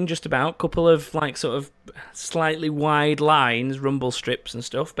clean, just about. Couple of, like, sort of slightly wide lines, rumble strips and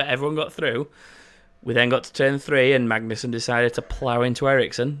stuff, but everyone got through. We then got to turn 3, and Magnussen decided to plough into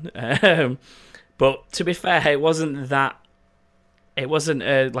Ericsson. But to be fair, it wasn't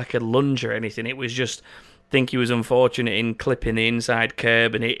like a lunge or anything. It was just, I think he was unfortunate in clipping the inside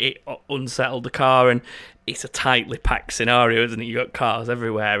curb, and it unsettled the car. And it's a tightly packed scenario, isn't it? You got cars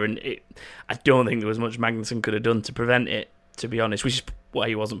everywhere, and I don't think there was much Magnussen could have done to prevent it, to be honest. Which is why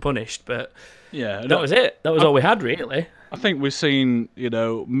he wasn't punished. But yeah, that was it. That was all we had, really. I think we've seen,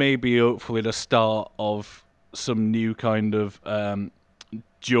 maybe hopefully the start of some new kind of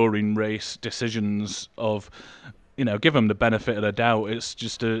during race decisions of, give them the benefit of the doubt. It's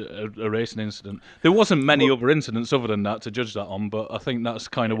just a racing incident. There wasn't many other incidents other than that to judge that on, but I think that's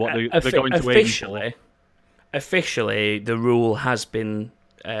kind of what they're going to aim for. Officially, the rule has been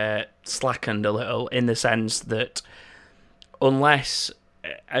slackened a little in the sense that unless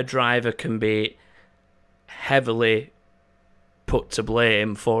a driver can be heavily put to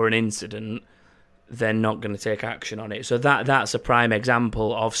blame for an incident, they're not going to take action on it. So that's a prime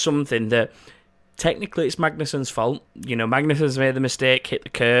example of something that technically it's Magnussen's fault. Magnussen's made the mistake, hit the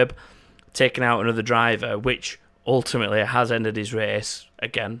curb, taken out another driver, which ultimately has ended his race.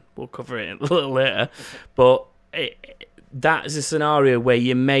 Again, we'll cover it a little later. But that is a scenario where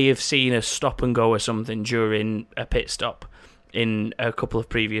you may have seen a stop and go or something during a pit stop in a couple of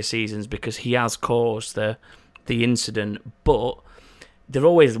previous seasons because he has caused the incident, but they're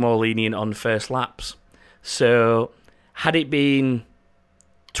always more lenient on first laps. So had it been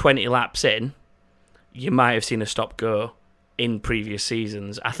 20 laps in, you might have seen a stop-go in previous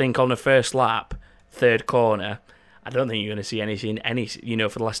seasons. I think on the first lap, third corner, I don't think you're going to see anything,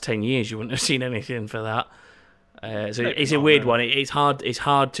 for the last 10 years, you wouldn't have seen anything for that. So it's a weird one. It's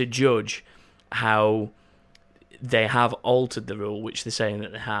hard to judge how they have altered the rule, which they're saying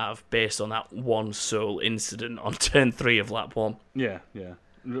that they have, based on that one sole incident on turn 3 of lap 1. Yeah.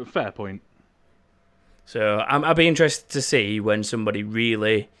 Fair point. So I'd be interested to see when somebody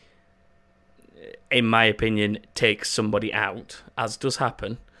really, in my opinion, takes somebody out, as does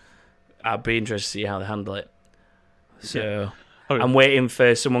happen. I'd be interested to see how they handle it. So I'm waiting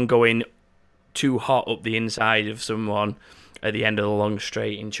for someone going too hot up the inside of someone at the end of the long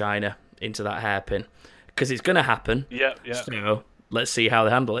straight in China into that hairpin. Because it's going to happen. Yeah. So let's see how they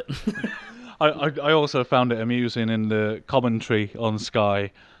handle it. I also found it amusing in the commentary on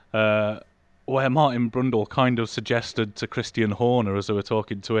Sky, where Martin Brundle kind of suggested to Christian Horner as they were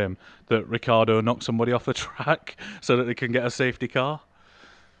talking to him that Ricciardo knocked somebody off the track so that they can get a safety car.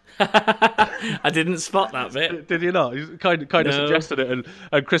 I didn't spot that bit. Did you not? He kind of suggested it,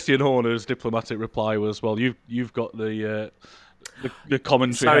 and Christian Horner's diplomatic reply was, "Well, you've got the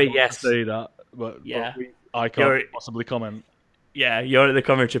commentary. Sorry, yes. To say that, but I can't possibly comment." Yeah, you're in the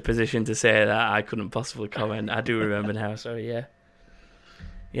commentary position to say that. I couldn't possibly comment. I do remember now. Sorry, yeah.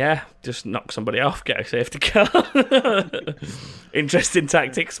 Yeah, just knock somebody off, get a safety car. Interesting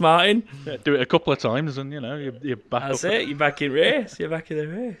tactics, Martin. Yeah, do it a couple of times, and you're back. That's it. You're back in race. You're back in the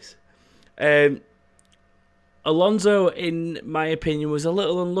race. Alonso, in my opinion, was a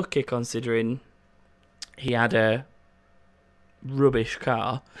little unlucky considering he had a rubbish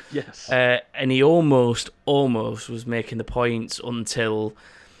car. Yes. And he almost was making the points until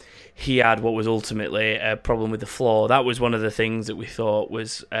he had what was ultimately a problem with the floor. That was one of the things that we thought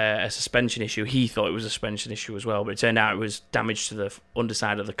was a suspension issue. He thought it was a suspension issue as well, but it turned out it was damage to the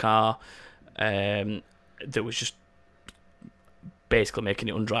underside of the car that was just basically making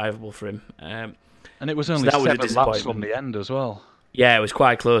it undrivable for him. And it was only 7 laps from the end as well. Yeah, it was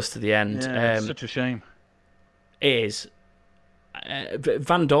quite close to the end. Yeah, it's such a shame. It is.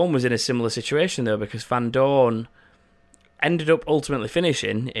 Van Dorn was in a similar situation, though, because Van Dorn ended up ultimately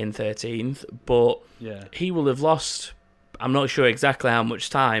finishing in 13th, but he will have lost, I'm not sure exactly how much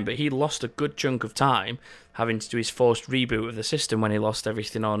time, but he lost a good chunk of time having to do his forced reboot of the system when he lost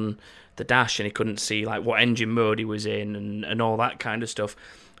everything on the dash and he couldn't see like what engine mode he was in and all that kind of stuff.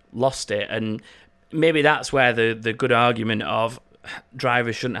 Lost it, and maybe that's where the good argument of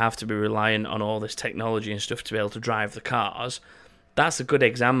drivers shouldn't have to be reliant on all this technology and stuff to be able to drive the cars. That's a good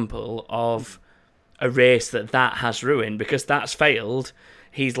example of a race that has ruined, because that's failed.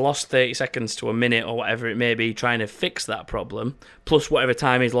 He's lost 30 seconds to a minute or whatever it may be trying to fix that problem, plus whatever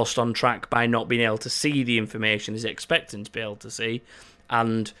time he's lost on track by not being able to see the information he's expecting to be able to see.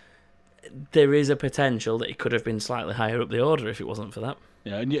 And there is a potential that he could have been slightly higher up the order if it wasn't for that.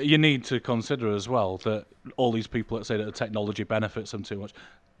 Yeah, and you need to consider as well that all these people that say that the technology benefits them too much,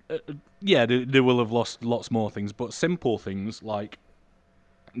 they will have lost lots more things, but simple things like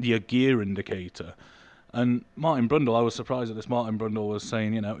the gear indicator. And Martin Brundle, I was surprised at this. Martin Brundle was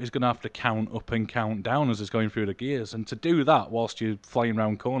saying, he's going to have to count up and count down as he's going through the gears. And to do that whilst you're flying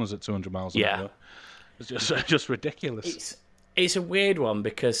around corners at 200 miles an hour is just ridiculous. It's a weird one,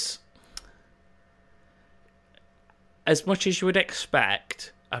 because as much as you would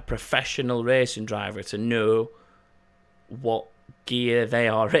expect a professional racing driver to know what gear they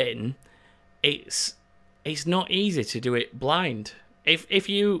are in, it's not easy to do it blind. If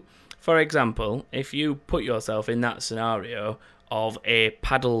you, for example, if you put yourself in that scenario of a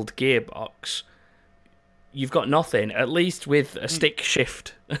paddled gearbox, you've got nothing. At least with a stick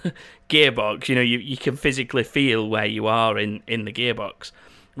shift gearbox, you can physically feel where you are in the gearbox.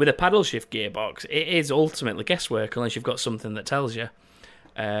 With a paddle shift gearbox, it is ultimately guesswork unless you've got something that tells you.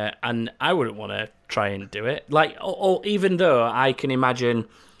 And I wouldn't want to try and do it. Like, or even though I can imagine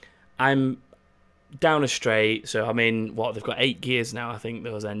I'm down a straight, so I'm in, they've got 8 gears now, I think,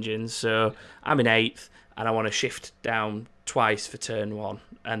 those engines. So I'm in 8th, and I want to shift down twice for turn 1,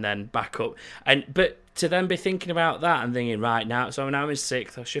 and then back up. But to then be thinking about that and thinking, right, now I'm in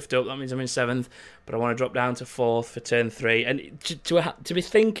 6th, I'll shift up, that means I'm in 7th, but I want to drop down to 4th for turn 3. And to be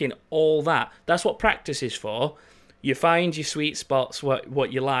thinking all that, that's what practice is for. You find your sweet spots,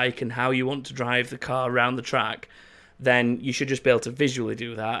 what you like, and how you want to drive the car around the track, then you should just be able to visually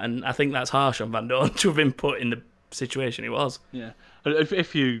do that. And I think that's harsh on Van Dorn to have been put in the situation he was. Yeah.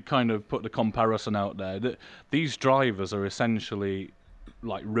 If you kind of put the comparison out there, these drivers are essentially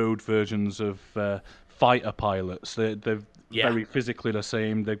like road versions of fighter pilots. They're very physically the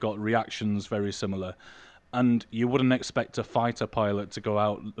same. They've got reactions very similar. And you wouldn't expect a fighter pilot to go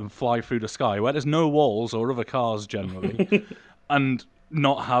out and fly through the sky, where there's no walls or other cars generally, and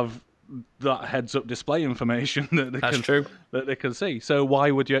not have that heads-up display information that they can see. So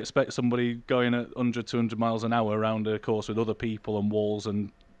why would you expect somebody going at 100, 200 miles an hour around a course with other people and walls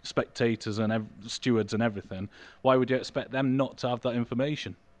and spectators and stewards and everything? Why would you expect them not to have that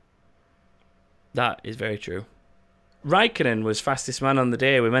information? That is very true. Raikkonen was fastest man on the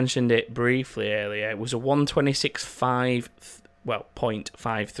day. We mentioned it briefly earlier. It was a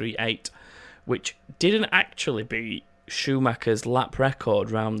 1:26.538, which didn't actually beat Schumacher's lap record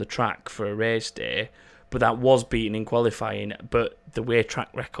round the track for a race day, but that was beaten in qualifying. But the way track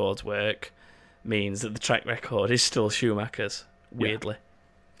records work means that the track record is still Schumacher's, weirdly.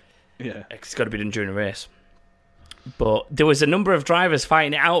 Yeah. It's got to be done during a race. But there was a number of drivers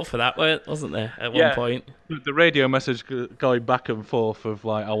fighting it out for that, wasn't there, at one point? The radio message going back and forth of,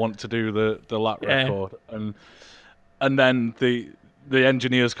 like, I want to do the lap record. And then the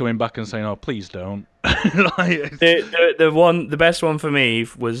engineers coming back and saying, oh, please don't. The best one for me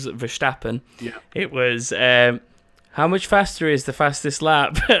was Verstappen. Yeah. It was, how much faster is the fastest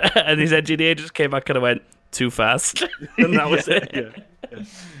lap? And his engineer just came back and went, too fast. And that was it. Yeah.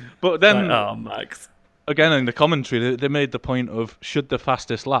 But then... Like, oh, Max. Again, in the commentary, they made the point of, should the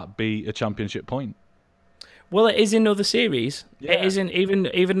fastest lap be a championship point? Well, it is in other series. Yeah. It isn't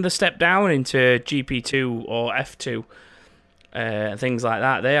even the step down into GP2 or F2, things like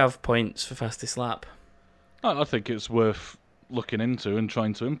that. They have points for fastest lap. I think it's worth looking into and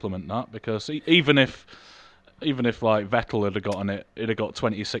trying to implement that, because even if even if like Vettel had gotten it, it'd have got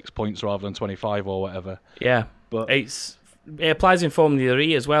 26 points rather than 25 or whatever. Yeah, But it applies in Formula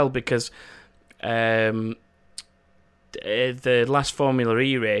E as well because the last Formula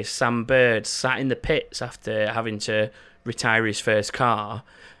E race, Sam Bird sat in the pits after having to retire his first car,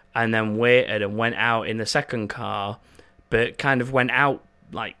 and then waited and went out in the second car, but kind of went out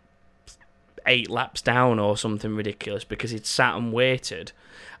like 8 laps down or something ridiculous because he'd sat and waited.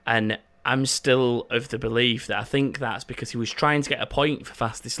 And I'm still of the belief that I think that's because he was trying to get a point for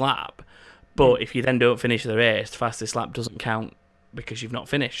fastest lap, but if you then don't finish the race, the fastest lap doesn't count because you've not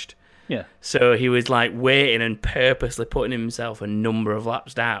finished. yeah, So he was like waiting and purposely putting himself a number of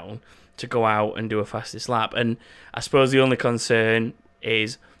laps down to go out and do a fastest lap. And I suppose the only concern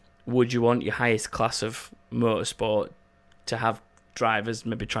is, would you want your highest class of motorsport to have drivers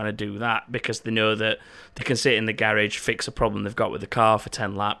maybe trying to do that because they know that they can sit in the garage, fix a problem they've got with the car for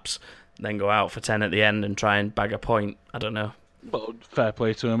 10 laps, then go out for 10 at the end and try and bag a point? I don't know. well, fair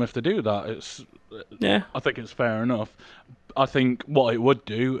play to them if they do that. Yeah. I think it's fair enough. I think what it would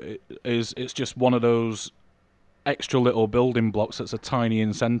do is it's just one of those extra little building blocks that's a tiny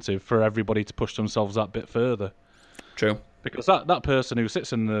incentive for everybody to push themselves that bit further. True. Because that person who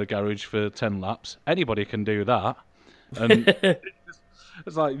sits in the garage for 10 laps, anybody can do that. And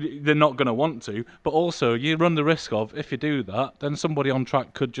it's like they're not going to want to. But also, you run the risk of, if you do that, then somebody on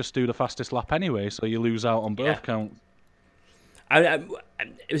track could just do the fastest lap anyway, so you lose out on both counts.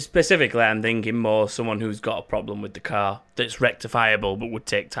 Specifically, I'm thinking more someone who's got a problem with the car that's rectifiable but would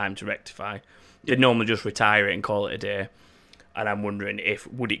take time to rectify. They'd normally just retire it and call it a day. And I'm wondering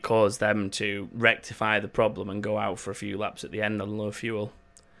would it cause them to rectify the problem and go out for a few laps at the end on low fuel.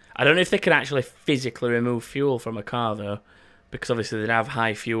 I don't know if they can actually physically remove fuel from a car, though, because obviously they'd have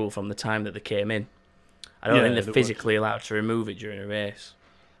high fuel from the time that they came in. I don't think they're physically allowed to remove it during a race.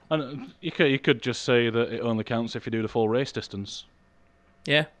 And you could just say that it only counts if you do the full race distance.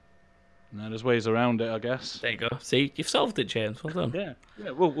 Yeah. No, there's ways around it, I guess. There you go. See, you've solved it, James. Well done.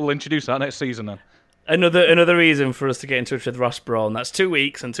 Yeah. We'll introduce that next season then. Another reason for us to get in touch with Ross Brawn. That's 2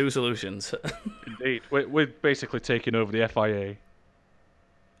 weeks and 2 solutions. Indeed. We're basically taking over the FIA.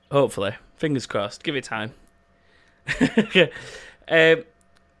 Hopefully. Fingers crossed. Give it time.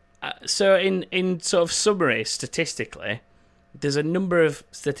 So in sort of summary, statistically, there's a number of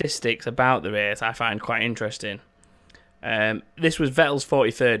statistics about the race I find quite interesting. This was Vettel's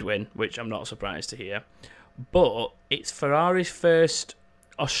 43rd win, which I'm not surprised to hear. But it's Ferrari's first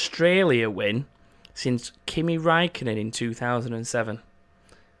Australia win since Kimi Räikkönen in 2007.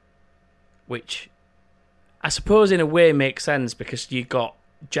 Which I suppose in a way makes sense because you got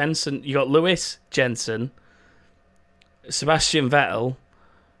Lewis, Jensen, Sebastian Vettel,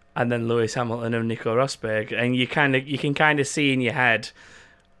 and then Lewis Hamilton and Nico Rosberg, and you can kind of see in your head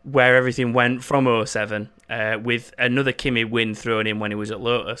where everything went from 2007, with another Kimi win thrown in when he was at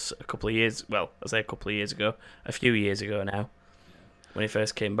Lotus a few years ago now, when he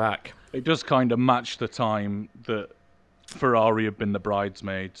first came back. It does kind of match the time that Ferrari have been the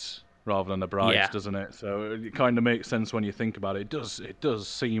bridesmaids rather than the brides, doesn't it? So it kind of makes sense when you think about it. It does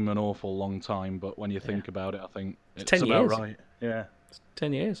seem an awful long time, but when you think about it, I think it's 10 about years. right. Yeah.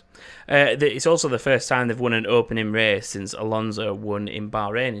 10 years. It's also the first time they've won an opening race since Alonso won in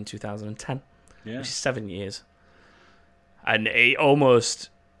Bahrain in 2010, which is 7 years. And I almost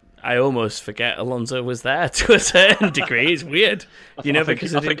forget Alonso was there to a certain degree. It's weird,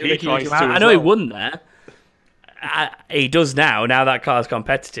 because I know he won there. He does now. Now that car's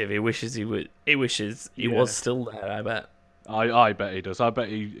competitive, he wishes he would. He wishes he was still there. I bet. I bet he does. I bet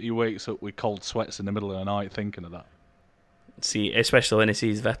he wakes up with cold sweats in the middle of the night thinking of that. See, especially when he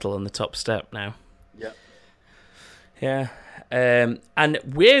sees Vettel on the top step now. Yeah. Yeah. And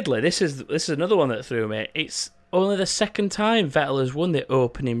weirdly, this is another one that threw me. It's only the second time Vettel has won the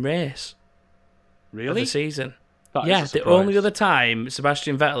opening race. Really? Of the season. That Yeah, is a the only other time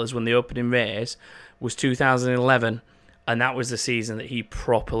Sebastian Vettel has won the opening race was 2011, and that was the season that he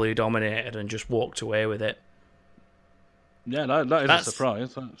properly dominated and just walked away with it. Yeah, that is a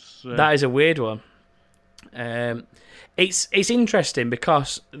surprise. That is a weird one. It's interesting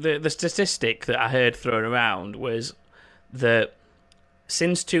because the statistic that I heard thrown around was that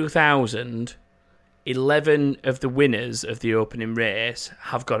since 2000, 11 of the winners of the opening race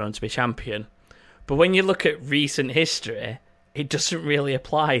have gone on to be champion. But when you look at recent history, it doesn't really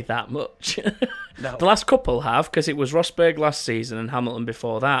apply that much. No. The last couple have, because it was Rosberg last season and Hamilton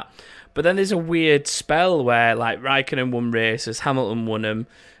before that. But then there's a weird spell where like Raikkonen won races, Hamilton won them,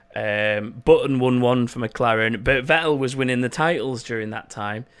 Button won one for McLaren, but Vettel was winning the titles during that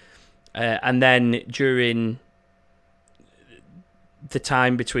time. And then during the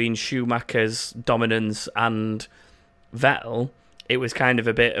time between Schumacher's dominance and Vettel, it was kind of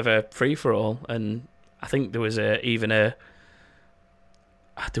a bit of a free-for-all, and I think there was a really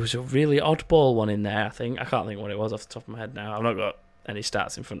oddball one in there, I think. I can't think what it was off the top of my head now. I've not got any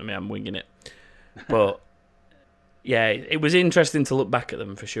stats in front of me, I'm winging it. But, yeah, it was interesting to look back at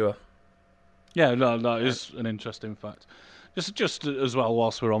them, for sure. Yeah, no, that is an interesting fact. Just as well,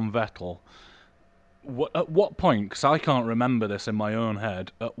 whilst we're on Vettel, at what point, because I can't remember this in my own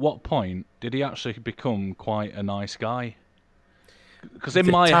head, at what point did he actually become quite a nice guy? Because in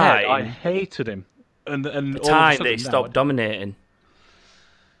my head, I hated him. And the time they stopped dominating.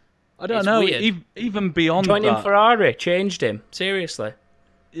 I don't know. Even beyond that, joining Ferrari changed him. Seriously.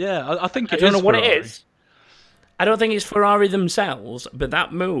 Yeah, I think I don't know what it is. I don't think it's Ferrari themselves, but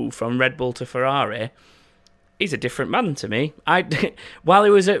that move from Red Bull to Ferrari, he's a different man to me. While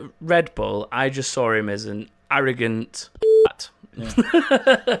he was at Red Bull, I just saw him as an arrogant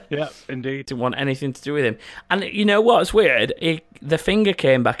Yeah, indeed. Didn't want anything to do with him. And you know what's weird? The finger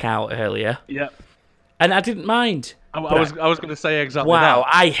came back out earlier. Yeah. And I didn't mind. I was going to say exactly that. Wow,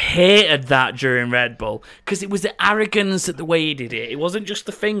 I hated that during Red Bull because it was the arrogance at the way he did it. It wasn't just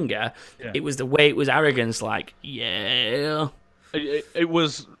the finger; it was the way it was arrogance. Like, yeah, it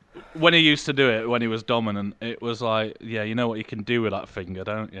was when he used to do it when he was dominant. It was like, yeah, you know what you can do with that finger,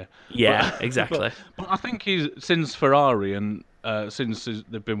 don't you? Yeah, exactly. But I think he's since Ferrari and since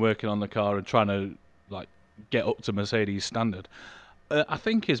they've been working on the car and trying to like get up to Mercedes standard. I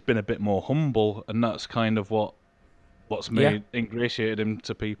think he's been a bit more humble, and that's kind of what's ingratiated him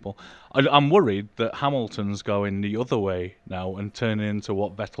to people. I'm worried that Hamilton's going the other way now and turning into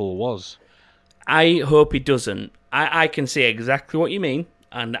what Vettel was. I hope he doesn't. I can see exactly what you mean,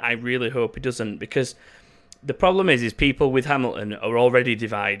 and I really hope he doesn't, because the problem is people with Hamilton are already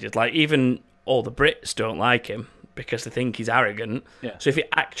divided. Like, even all the Brits don't like him because they think he's arrogant. Yeah. So if he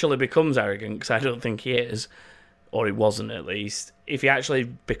actually becomes arrogant, because I don't think he is, or he wasn't at least, if he actually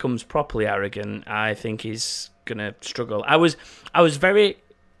becomes properly arrogant, I think he's gonna struggle. I was very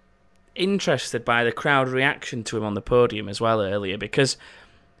interested by the crowd reaction to him on the podium as well earlier, because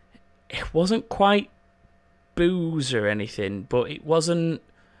it wasn't quite boos or anything, but it wasn't.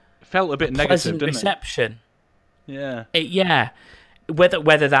 It felt a bit negative, didn't reception. It? Yeah.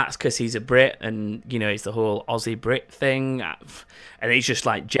 Whether that's because he's a Brit and it's the whole Aussie Brit thing, and it's just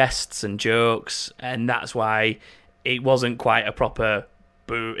like jests and jokes, and that's why it wasn't quite a proper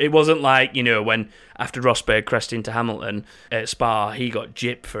boo. It wasn't like, when after Rosberg crashed into Hamilton at Spa, he got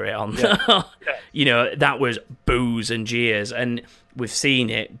gypped for it on. Yeah. That was boos and jeers, and we've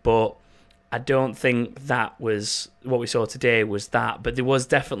seen it, but I don't think that was what we saw today was that. But there was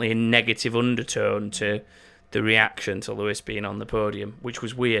definitely a negative undertone to the reaction to Lewis being on the podium, which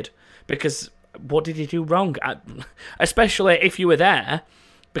was weird, because what did he do wrong? Especially if you were there,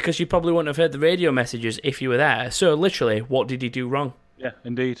 because you probably wouldn't have heard the radio messages if you were there. So literally, what did he do wrong? Yeah,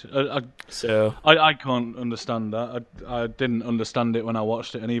 indeed. I can't understand that. I didn't understand it when I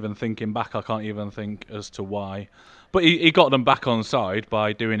watched it, and even thinking back, I can't even think as to why. But he got them back on side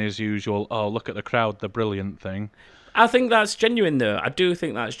by doing his usual, oh, look at the crowd, the brilliant thing. I think that's genuine, though. I do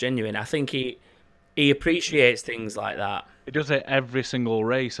think that's genuine. I think he appreciates things like that. He does it every single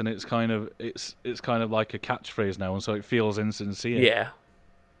race, and it's kind of like a catchphrase now, and so it feels insincere. Yeah.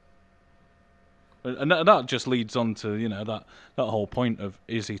 And that just leads on to that whole point of,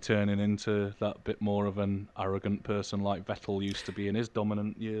 is he turning into that bit more of an arrogant person like Vettel used to be in his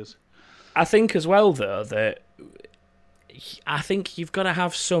dominant years? I think as well, though, that I think you've got to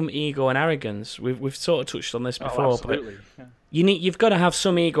have some ego and arrogance. We've sort of touched on this before. Oh, absolutely. But you've got to have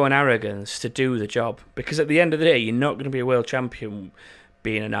some ego and arrogance to do the job, because at the end of the day, you're not going to be a world champion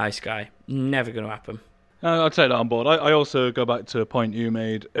being a nice guy. Never going to happen. I'd take that on board. I also go back to a point you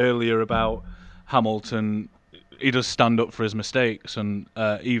made earlier about Hamilton. He does stand up for his mistakes, and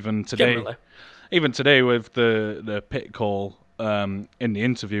even today with the pit call in the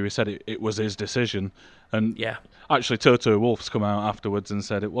interview, he said it was his decision. And actually, Toto Wolff's come out afterwards and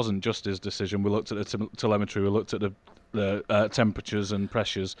said it wasn't just his decision. We looked at the telemetry, we looked at the temperatures and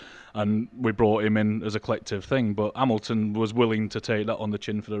pressures, and we brought him in as a collective thing. But Hamilton was willing to take that on the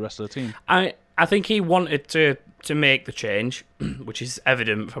chin for the rest of the team. I think he wanted to make the change, which is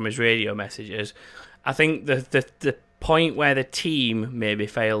evident from his radio messages. I think the point where the team maybe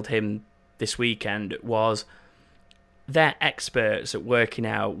failed him this weekend was they're experts at working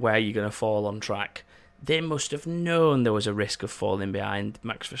out where you're going to fall on track. They must have known there was a risk of falling behind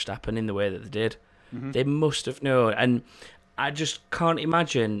Max Verstappen in the way that they did. Mm-hmm. They must have known. And I just can't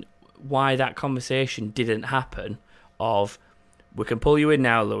imagine why that conversation didn't happen of, we can pull you in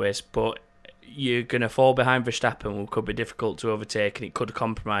now, Lewis, but you're going to fall behind Verstappen, who could be difficult to overtake, and it could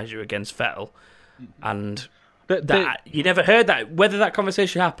compromise you against Vettel. And that you never heard that. Whether that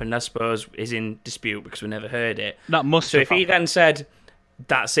conversation happened, I suppose, is in dispute because we never heard it. That must. So if he then said,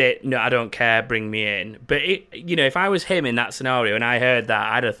 "That's it, no, I don't care, bring me in," but if I was him in that scenario and I heard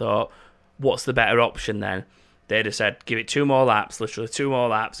that, I'd have thought, "What's the better option then?" They'd have said, "Give it 2 more laps, literally 2 more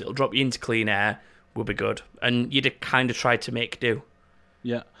laps. It'll drop you into clean air. We'll be good." And you'd have kind of tried to make do.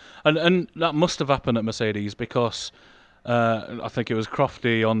 Yeah, and that must have happened at Mercedes because I think it was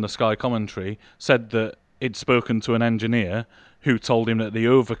Crofty on the Sky commentary said that he'd spoken to an engineer who told him that the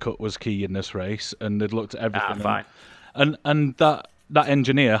overcut was key in this race, and they'd looked at everything. Fine. And that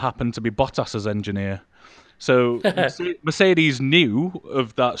engineer happened to be Bottas's engineer. So Mercedes knew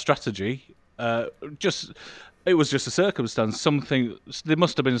of that strategy. It was just a circumstance. There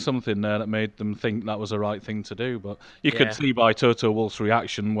must have been something there that made them think that was the right thing to do. But you could see by Toto Wolff's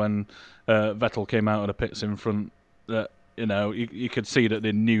reaction when Vettel came out of the pits in front that you could see that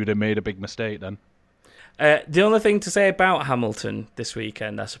they knew they made a big mistake then. The only thing to say about Hamilton this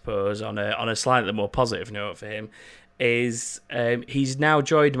weekend, I suppose, on a slightly more positive note for him, is he's now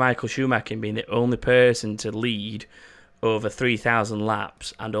joined Michael Schumacher in being the only person to lead over 3,000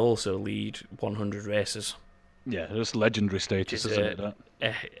 laps and also lead 100 races. Yeah, it's legendary status, isn't it?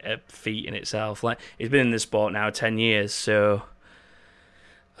 A feat in itself. Like, he's been in the sport now 10 years, so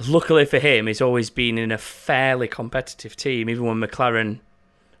luckily for him, he's always been in a fairly competitive team. Even when McLaren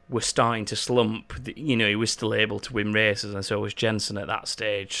were starting to slump, he was still able to win races, and so was Jensen at that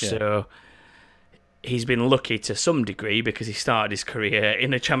stage. Yeah. So he's been lucky to some degree because he started his career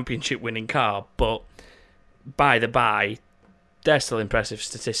in a championship-winning car. But by the by, they're still impressive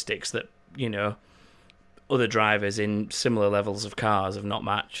statistics that other drivers in similar levels of cars have not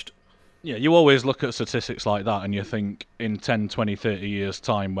matched. Yeah, you always look at statistics like that and you think in 10, 20, 30 years'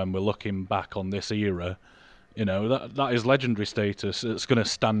 time when we're looking back on this era, that is legendary status. It's going to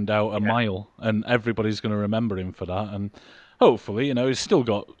stand out a mile and everybody's going to remember him for that. And hopefully, he's still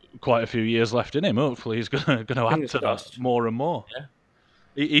got quite a few years left in him. Hopefully he's going to add to that more and more.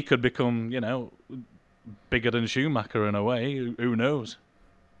 Yeah. He could become, bigger than Schumacher in a way. Who knows?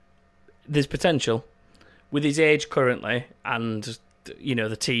 There's potential. With his age currently and,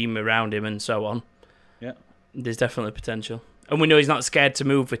 the team around him and so on, there's definitely potential. And we know he's not scared to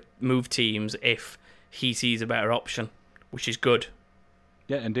move teams if he sees a better option, which is good.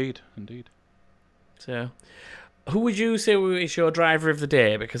 Yeah, indeed. So, who would you say is your driver of the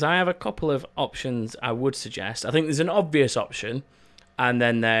day? Because I have a couple of options I would suggest. I think there's an obvious option, and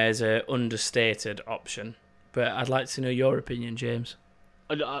then there's an understated option. But I'd like to know your opinion, James.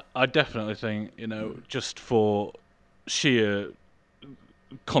 I definitely think, just for sheer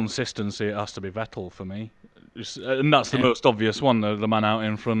consistency, it has to be Vettel for me. And that's the most obvious one, the man out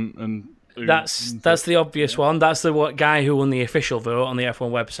in front. And that's the obvious one. That's the guy who won the official vote on the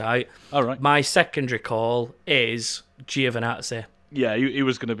F1 website. All right. My secondary call is Giovinazzi. Yeah, he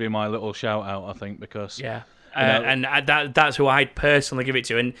was going to be my little shout out, I think, because... Yeah, and that's who I'd personally give it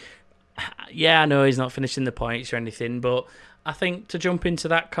to. And I know he's not finishing the points or anything, but... I think to jump into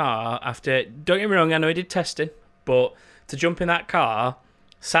that car after... Don't get me wrong, I know he did testing, but to jump in that car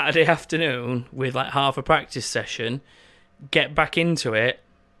Saturday afternoon with like half a practice session, get back into it,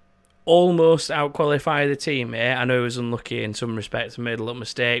 almost out-qualify the teammate. I know he was unlucky in some respects and made a little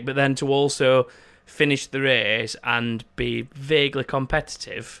mistake, but then to also finish the race and be vaguely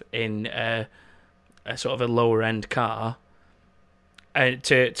competitive in a sort of a lower-end car... And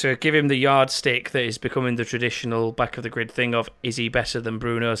to give him the yardstick that is becoming the traditional back of the grid thing of, is he better than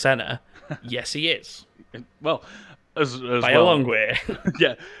Bruno Senna? Yes, he is. Well, as by a long way.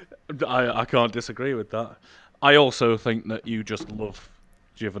 Yeah, I can't disagree with that. I also think that you just love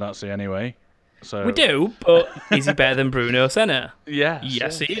Giovinazzi anyway. So we do, but is he better than Bruno Senna?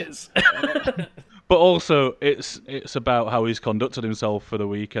 Yes, he is. But also, it's about how he's conducted himself for the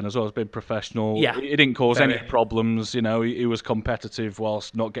weekend as well. He's been professional. Yeah, he didn't cause any problems. He was competitive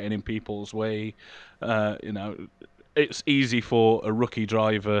whilst not getting in people's way. It's easy for a rookie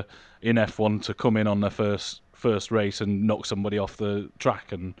driver in F1 to come in on their first race and knock somebody off the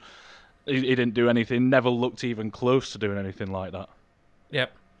track, and he didn't do anything. Never looked even close to doing anything like that.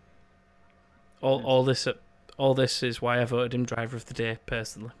 Yep. All this is why I voted him driver of the day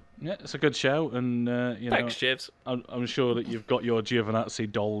personally. Yeah, it's a good show, and thanks, James. I'm sure that you've got your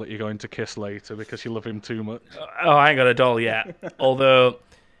Giovinazzi doll that you're going to kiss later because you love him too much. Oh, I ain't got a doll yet. Although,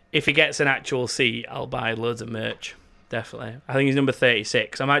 if he gets an actual seat, I'll buy loads of merch. Definitely. I think he's number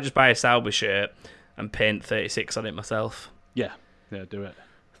 36. I might just buy a Sauber shirt and paint 36 on it myself. Yeah, do it.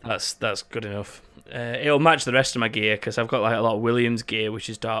 That's good enough. It'll match the rest of my gear because I've got like a lot of Williams gear, which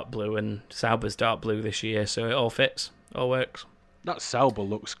is dark blue, and Sauber's dark blue this year, so it all fits, all works. That Sauber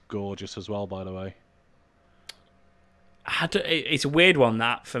looks gorgeous as well, by the way. It's a weird one,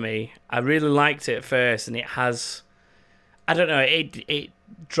 that, for me. I really liked it at first, and it has... I don't know, it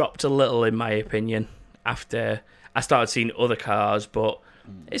dropped a little, in my opinion, after I started seeing other cars, but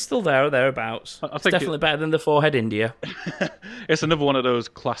it's still there or thereabouts. It's definitely better than the four-head India. It's another one of those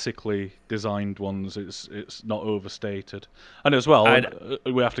classically designed ones. It's not overstated. And as well,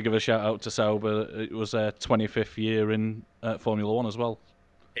 we have to give a shout-out to Sauber. It was their 25th year in Formula 1 as well.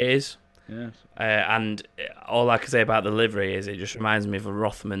 It is. Yes. And all I can say about the livery is it just reminds me of a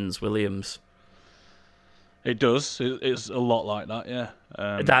Rothmans Williams. It does. It's a lot like that, yeah.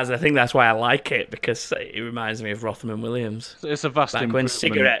 It does. I think that's why I like it, because it reminds me of Rothman Williams. It's a vast Back improvement. when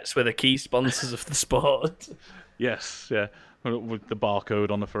cigarettes were the key sponsors of the sport. Yes, yeah. With the barcode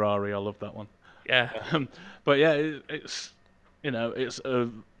on the Ferrari, I love that one. Yeah. But yeah, it's it's a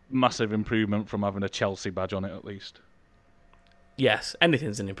massive improvement from having a Chelsea badge on it, at least. Yes,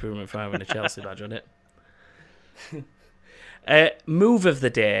 anything's an improvement from having a Chelsea badge on it. Move of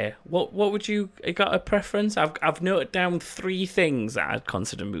the day. What would you got a preference? I've noted down 3 things that I'd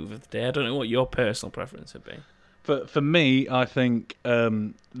consider move of the day. I don't know what your personal preference would be. For me, I think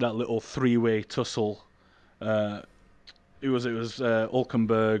that little 3-way tussle. It was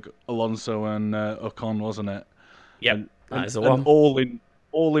Hülkenberg, Alonso, and Ocon, wasn't it? Yep, that is the one.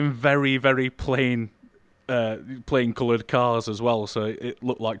 All in very, very plain coloured cars as well, so it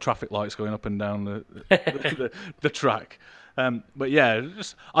looked like traffic lights going up and down the track. But yeah,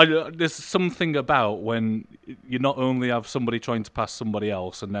 there's something about when you not only have somebody trying to pass somebody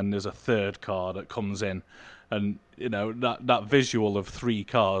else, and then there's a third car that comes in, and that visual of 3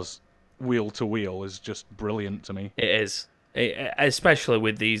 cars wheel to wheel is just brilliant to me. It is, especially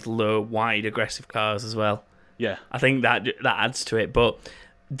with these low, wide, aggressive cars as well. Yeah, I think that adds to it, but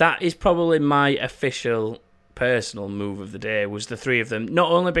that is probably my official personal move of the day, was the 3 of them.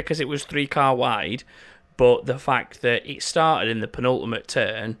 Not only because it was 3 car wide, but the fact that it started in the penultimate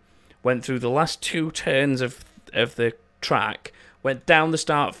turn, went through the last 2 turns of the track, went down the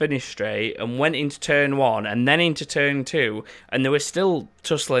start-finish straight, and went into turn 1, and then into turn 2, and they were still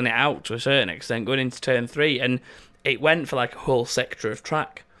tussling it out to a certain extent, going into turn 3, and it went for like a whole sector of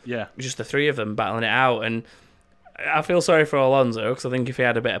track. Yeah. Just the 3 of them battling it out, and I feel sorry for Alonso, because I think if he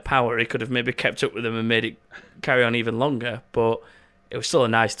had a bit of power, he could have maybe kept up with them and made it carry on even longer, but it was still a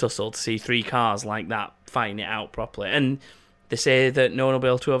nice tussle to see 3 cars like that fighting it out properly. And they say that no one will be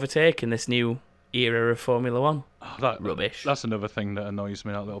able to overtake in this new era of Formula 1. Oh, rubbish. That's another thing that annoys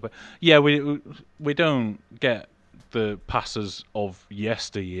me a little bit. Yeah, we don't get the passes of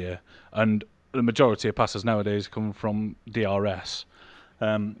yesteryear, and the majority of passes nowadays come from DRS.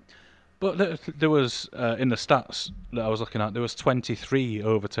 But there was, in the stats that I was looking at, there was 23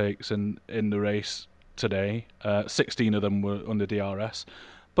 overtakes in the race today. 16 of them were under DRS.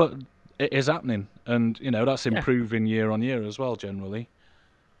 But it is happening, and that's improving year on year as well, generally.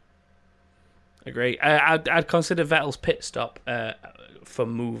 Agree. I'd consider Vettel's pit stop for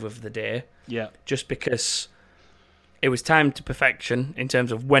move of the day. Yeah. Just because it was timed to perfection in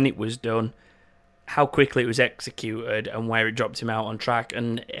terms of when it was done, how quickly it was executed, and where it dropped him out on track.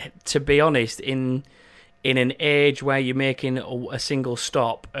 And to be honest, in an age where you're making a single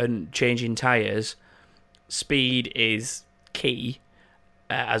stop and changing tyres, speed is key,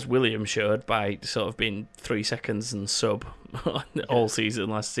 as Williams showed by sort of being 3 seconds and sub all season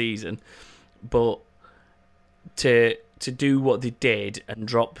last season. But to do what they did and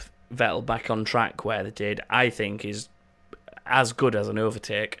drop Vettel back on track where they did, I think is as good as an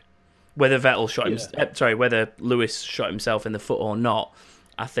overtake. Whether whether Lewis shot himself in the foot or not,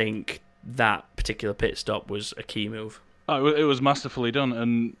 I think that particular pit stop was a key move. Oh, it was masterfully done,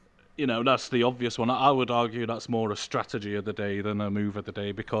 and that's the obvious one. I would argue that's more a strategy of the day than a move of the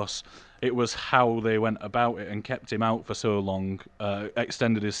day, because it was how they went about it and kept him out for so long,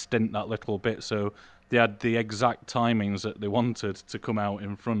 extended his stint that little bit, so they had the exact timings that they wanted to come out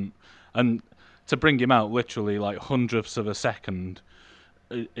in front, and to bring him out literally like hundredths of a second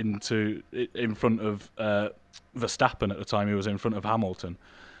in front of Verstappen at the time. He was in front of Hamilton.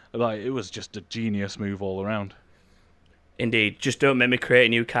 Like, it was just a genius move all around. Indeed. Just don't make me create a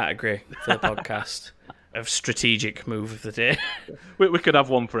new category for the podcast of strategic move of the day. We could have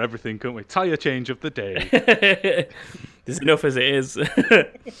one for everything, couldn't we? Tyre change of the day. There's enough as it is.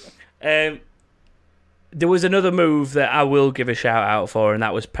 There was another move that I will give a shout out for, and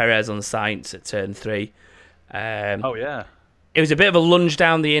that was Perez on Sainz at turn 3. Oh, yeah. It was a bit of a lunge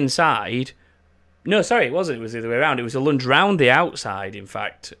down the inside, No, sorry, it wasn't. It was the other way around. It was a lunge round the outside, in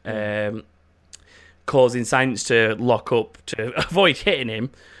fact, causing Sainz to lock up to avoid hitting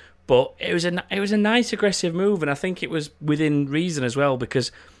him. But it was a nice aggressive move, and I think it was within reason as well,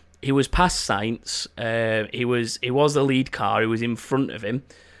 because he was past Sainz. He was the lead car. He was in front of him,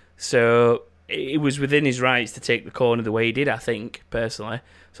 so it was within his rights to take the corner the way he did, I think, personally.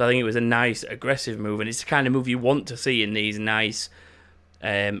 So I think it was a nice aggressive move, and it's the kind of move you want to see in these nice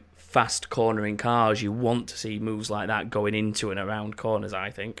fast cornering cars. You want to see moves like that going into and around corners, I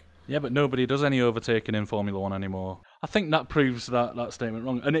think. Yeah, but nobody does any overtaking in Formula One anymore. I think that proves that statement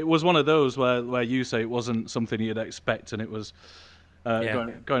wrong. And it was one of those where you say it wasn't something you'd expect, and it was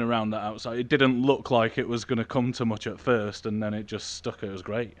going around that outside. It didn't look like it was going to come to much at first, and then it just stuck. It was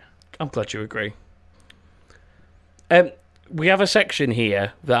great. I'm glad you agree. We have a section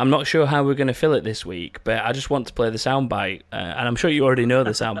here that I'm not sure how we're going to fill it this week, but I just want to play the soundbite, and I'm sure you already know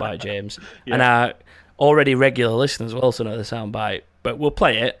the soundbite, James, and our already regular listeners will also know the soundbite, but we'll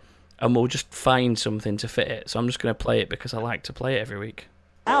play it, and we'll just find something to fit it. So I'm just going to play it because I like to play it every week.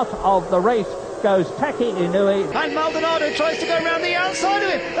 Out of the race goes Taki Inoue. And Maldonado tries to go around the outside of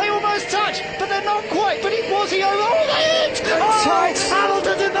him. They almost touch, but they're not quite. But it was he over. Oh, they hit! Oh,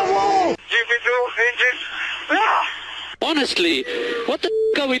 Hamilton in the wall! Honestly, what the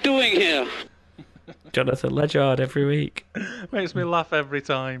are we doing here? Jonathan Ledyard every week. Makes me laugh every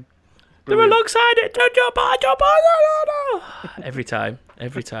time. They're alongside it. Don't jump on, no. Every time.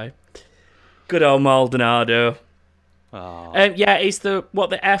 Good old Maldonado. It's the what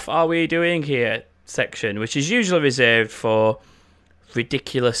the F are we doing here section, which is usually reserved for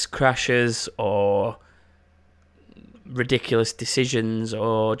ridiculous crashes or ridiculous decisions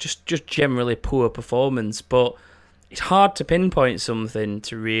or just generally poor performance. But it's hard to pinpoint something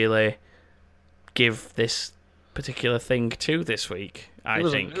to really give this particular thing to this week, I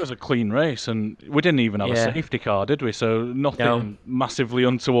think. It was a clean race, and we didn't even have a safety car, did we? So nothing massively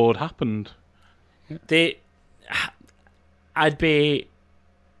untoward happened. I'd be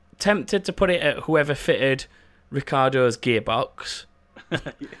tempted to put it at whoever fitted Ricciardo's gearbox.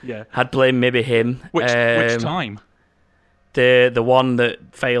 Yeah. I'd blame maybe him. Which time? The one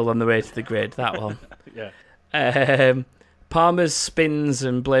that failed on the way to the grid, that one. Yeah. Palmer's spins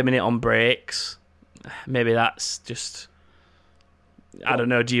and blaming it on brakes. Maybe that's just... I don't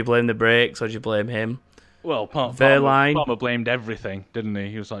know, do you blame the brakes or do you blame him? Well, Verline. Palmer blamed everything, didn't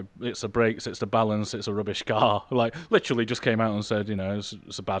he? He was like, it's the brakes, it's the balance, it's a rubbish car. Like, literally just came out and said,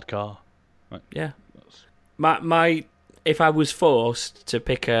 it's a bad car. Like, yeah. My if I was forced to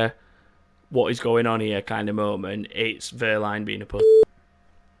pick a what is going on here kind of moment, it's Verline being a puss.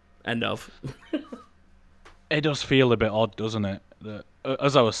 End of. It does feel a bit odd, doesn't it? That,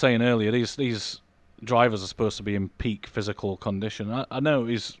 as I was saying earlier, these drivers are supposed to be in peak physical condition. I know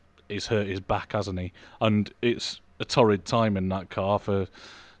he's hurt his back, hasn't he? And it's a torrid time in that car for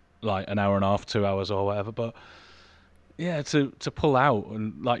like an hour and a half, 2 hours or whatever. But yeah, to pull out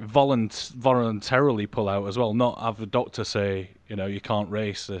and like voluntarily pull out as well, not have the doctor say, you can't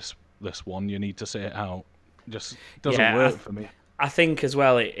race this one, you need to sit it out. Just doesn't work for me. I think as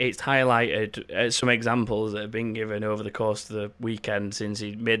well it's highlighted some examples that have been given over the course of the weekend since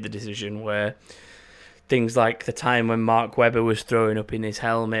he made the decision, where things like the time when Mark Webber was throwing up in his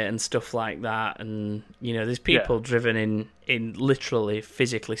helmet and stuff like that, and there's people driven in literally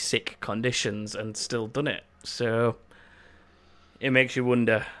physically sick conditions and still done it, so it makes you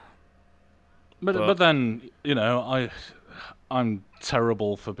wonder. But then I'm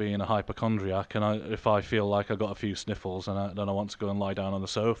terrible for being a hypochondriac, and if I feel like I got a few sniffles, and then I want to go and lie down on the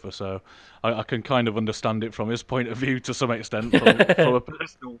sofa. So I can kind of understand it from his point of view to some extent, from a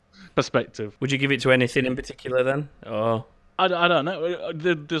personal perspective. Would you give it to anything in particular then? Or I don't know.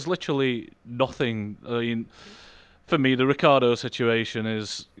 There's literally nothing. I mean, for me, the Ricciardo situation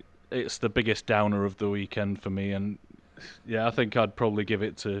it's the biggest downer of the weekend for me, and yeah, I think I'd probably give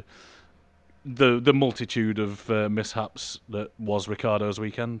it to the multitude of mishaps that was Ricciardo's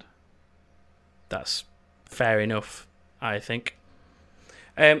weekend. That's fair enough, I think.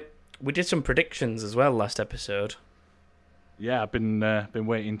 We did some predictions as well last episode. Yeah, I've been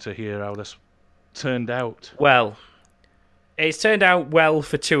waiting to hear how this turned out. Well, it's turned out well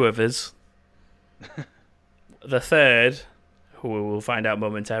for two of us. The third, who we will find out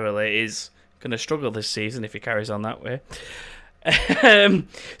momentarily, is going to struggle this season if he carries on that way.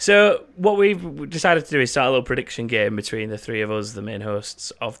 So what we've decided to do is start a little prediction game between the three of us, the main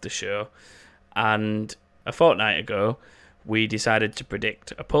hosts of the show. And a fortnight ago, we decided to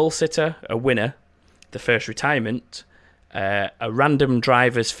predict a pole sitter, a winner, the first retirement, a random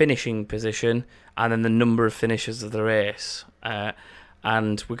driver's finishing position, and then the number of finishes of the race.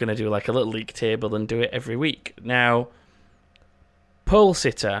 and we're going to do like a little league table and do it every week. Now, pole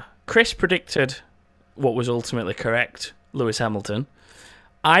sitter, Chris predicted what was ultimately correct, Lewis Hamilton.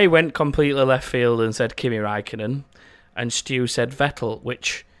 I went completely left field and said Kimi Räikkönen, and Stu said Vettel,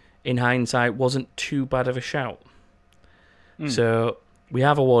 which in hindsight wasn't too bad of a shout. So we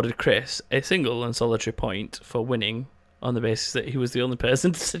have awarded Chris a single and solitary point for winning on the basis that he was the only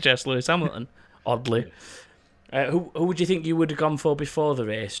person to suggest Lewis Hamilton, oddly. Who would you think you would have gone for before the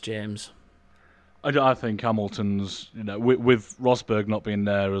race, James? I think Hamilton's, with Rosberg not being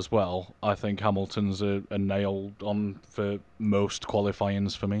there as well, I think Hamilton's a nailed on for most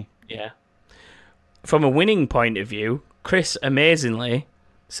qualifyings for me. Yeah. From a winning point of view, Chris amazingly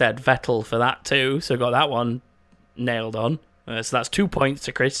said Vettel for that too, so got that one nailed on. So that's 2 points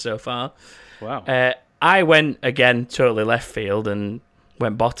to Chris so far. Wow. I went, again, totally left field and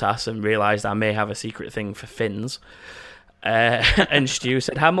went Bottas and realised I may have a secret thing for Finns. And Stu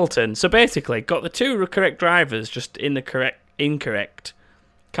said Hamilton. So basically, got the two correct drivers just in the incorrect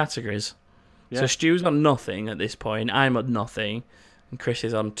categories. Yeah. So Stu's on nothing at this point. I'm on nothing. And Chris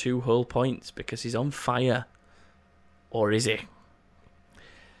is on 2 whole points because he's on fire. Or is he?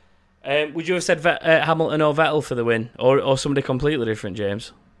 Would you have said Hamilton or Vettel for the win? Or somebody completely different,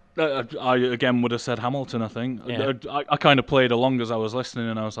 James? I again would have said Hamilton, I think. Yeah. I kind of played along as I was listening,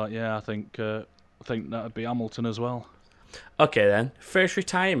 and I was like, yeah, I think that would be Hamilton as well. Okay, then. First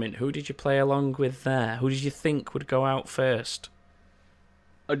retirement, who did you play along with there? Who did you think would go out first?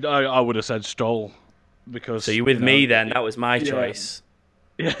 I would have said Stroll. Because, so you're with me then? That was my choice.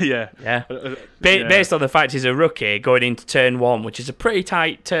 Yeah. Based on the fact he's a rookie going into turn 1, which is a pretty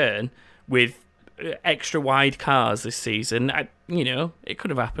tight turn with extra wide cars this season, it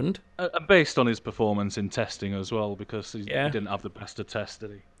could have happened. Based on his performance in testing as well, because he didn't have the best of test,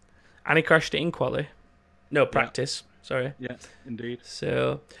 did he? And he crashed it in quali. No, practice. Sorry. Yeah, indeed.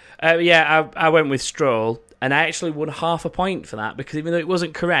 So, I went with Stroll, and I actually won half a point for that, because even though it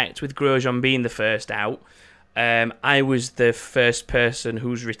wasn't correct with Grosjean being the first out, I was the first person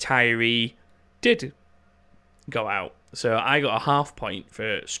whose retiree did go out. So I got a half point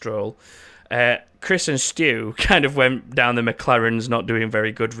for Stroll. Chris and Stu kind of went down the McLaren's not doing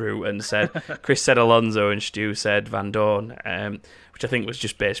very good route and said, Chris said Alonso and Stu said Van Dorn, which I think was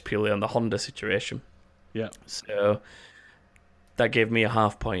just based purely on the Honda situation. Yeah. So that gave me a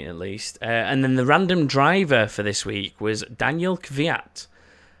half point at least. And then the random driver for this week was Daniel Kvyat.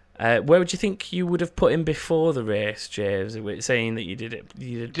 Where would you think you would have put him before the race, James? Saying that you did it. Do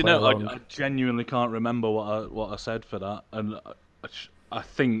you know? I genuinely can't remember what I said for that, and I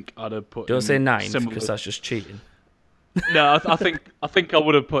think I'd have put. Don't say 9th because that's just cheating. No, I think I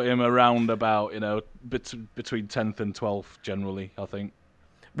would have put him around about between 10th and 12th generally. I think.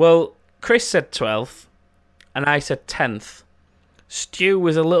 Well, Chris said 12th, and I said 10th. Stu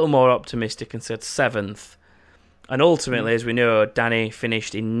was a little more optimistic and said 7th. And ultimately, as we know, Danny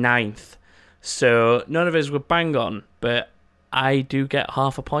finished in 9th. So none of us were bang on, but I do get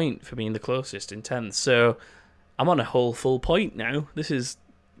half a point for being the closest in 10th. So I'm on a whole full point now. This is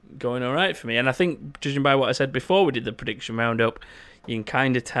going all right for me. And I think, judging by what I said before we did the prediction roundup, you can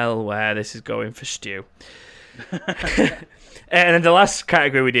kind of tell where this is going for Stu. And then the last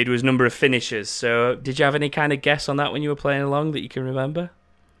category we did was number of finishes. So did you have any kind of guess on that when you were playing along that you can remember?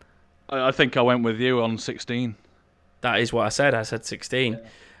 I think I went with you on 16. That is what I said. I said 16.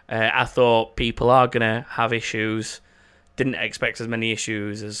 Yeah. I thought people are going to have issues. Didn't expect as many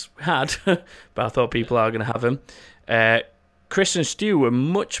issues as we had, but I thought people are going to have them. Chris and Stu were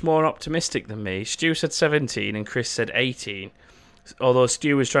much more optimistic than me. Stu said 17 and Chris said 18. Although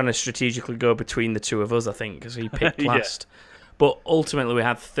Stu was trying to strategically go between the two of us, I think, because he picked last. But ultimately we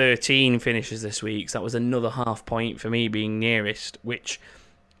had 13 finishes this week, so that was another half point for me being nearest, which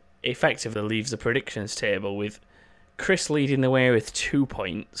effectively leaves the predictions table with Chris leading the way with 2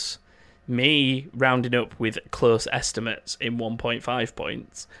 points, me rounding up with close estimates in 1.5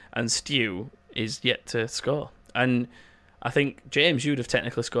 points, and Stu is yet to score. And I think, James, you'd have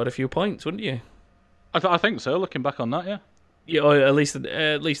technically scored a few points, wouldn't you? I think so, looking back on that, yeah. Yeah, or at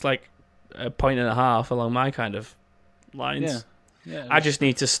least like a point and a half along my kind of lines. Yeah. I just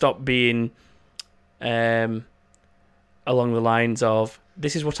need to stop being along the lines of,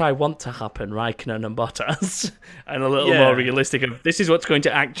 this is what I want to happen, Raikkonen and Bottas, and a little more realistic of, this is what's going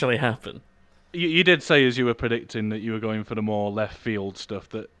to actually happen. You did say as you were predicting that you were going for the more left field stuff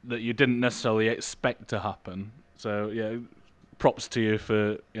that you didn't necessarily expect to happen. So, yeah, props to you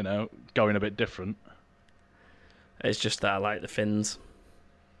for, going a bit different. It's just that I like the Finns.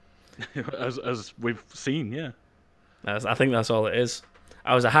 as we've seen, yeah. I think that's all it is.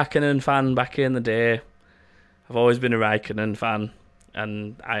 I was a Hakkinen fan back in the day. I've always been a Raikkonen fan.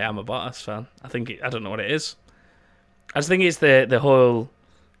 and I am a Bottas fan. I don't know what it is. I just think it's the whole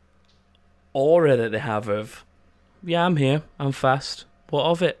aura that they have of, yeah, I'm here, I'm fast. What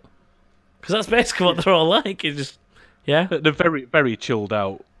of it? Because that's basically what they're all like. It's just, yeah. They're very, very chilled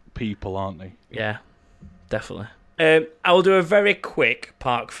out people, aren't they? Yeah, definitely. I'll do a very quick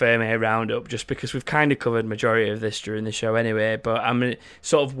Parc Fermé roundup just because we've kind of covered majority of this during the show anyway, but I'm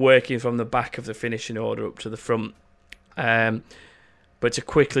sort of working from the back of the finishing order up to the front. But to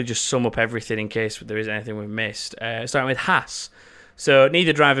quickly just sum up everything in case there is anything we've missed, starting with Haas. So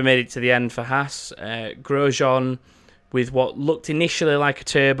neither driver made it to the end for Haas. Grosjean, with what looked initially like a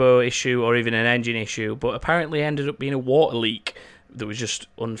turbo issue or even an engine issue, but apparently ended up being a water leak that was just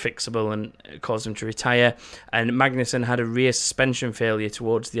unfixable and caused him to retire. And Magnussen had a rear suspension failure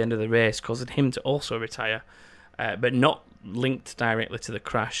towards the end of the race, causing him to also retire, but not linked directly to the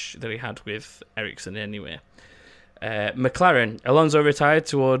crash that he had with Ericsson anyway. McLaren, Alonso retired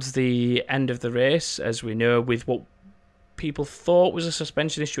towards the end of the race, as we know, with what people thought was a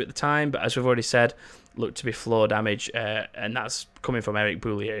suspension issue at the time, but as we've already said, looked to be floor damage, and that's coming from Eric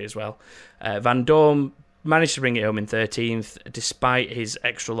Boulier as well. Van Dorn managed to bring it home in 13th, despite his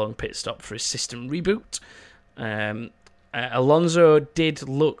extra long pit stop for his system reboot. Alonso did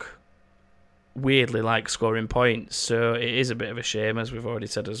look weirdly like scoring points, so it is a bit of a shame, as we've already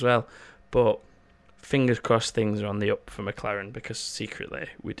said as well, but fingers crossed things are on the up for McLaren, because secretly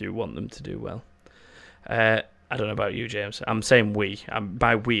we do want them to do well. I don't know about you, James. I'm saying we.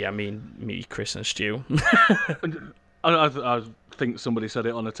 By we, I mean me, Chris, and Stu. I think somebody said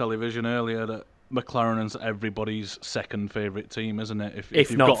it on the television earlier that McLaren's everybody's second favourite team, isn't it?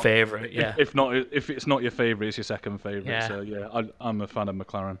 If not favourite, yeah. If it's not your favourite, it's your second favourite. Yeah. So yeah, I'm a fan of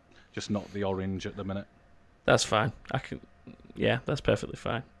McLaren, just not the orange at the minute. That's fine. Yeah, that's perfectly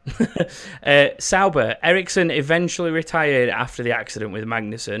fine. Sauber. Ericsson eventually retired after the accident with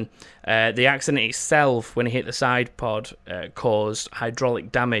Magnussen. The accident itself, when he hit the side pod, caused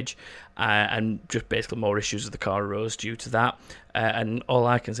hydraulic damage, and just basically more issues with the car arose due to that. And all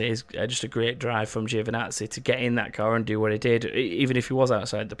I can say is just a great drive from Giovinazzi to get in that car and do what he did, even if he was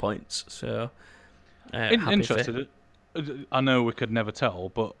outside the points. So, interested. I know we could never tell,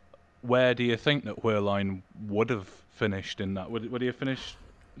 but where do you think that Wehrlein would have finished in that? Would he have finished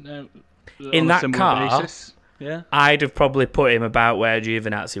in that car? Basis? Yeah, I'd have probably put him about where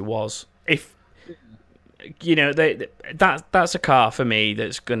Giovinazzi was. If you know, that's a car for me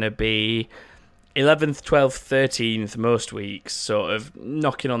that's going to be 11th, 12th, 13th most weeks, sort of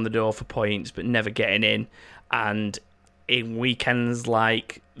knocking on the door for points but never getting in. And in weekends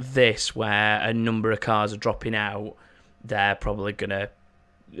like this, where a number of cars are dropping out, they're probably going to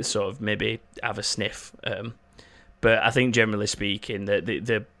sort of maybe have a sniff. But I think generally speaking,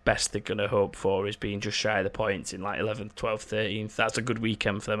 the best they're going to hope for is being just shy of the points in like 11th, 12th, 13th. That's a good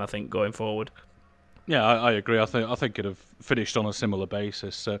weekend for them, I think, going forward. Yeah, I agree. I think it'd have finished on a similar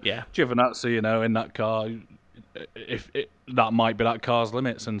basis. So yeah, Giovinazzi, in that car, that might be that car's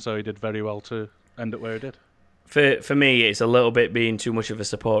limits, and so he did very well to end up where he did. For me, it's a little bit being too much of a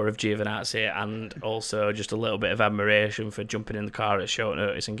supporter of Giovinazzi, and also just a little bit of admiration for jumping in the car at short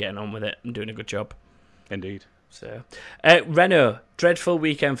notice and getting on with it and doing a good job. Indeed. So, Renault, dreadful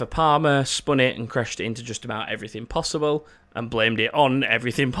weekend for Palmer, spun it and crashed it into just about everything possible and blamed it on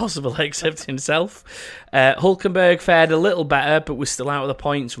everything possible except himself. Hülkenberg fared a little better, but was still out of the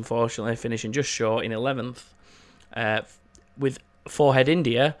points, unfortunately, finishing just short in 11th. With Forehead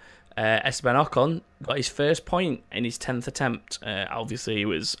India, Esteban Ocon got his first point in his 10th attempt. Obviously, he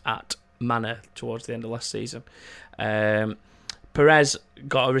was at Manor towards the end of last season. Perez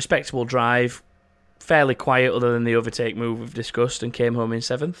got a respectable drive, fairly quiet other than the overtake move we've discussed, and came home in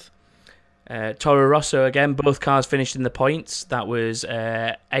 7th. Toro Rosso, again, both cars finished in the points. That was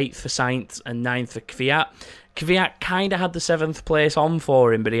 8th for Sainz and 9th for Kvyat. Kvyat kind of had the 7th place on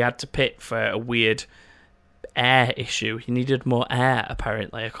for him, but he had to pit for a weird air issue. He needed more air,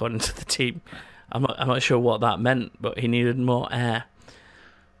 apparently, according to the team. I'm not sure what that meant, but he needed more air.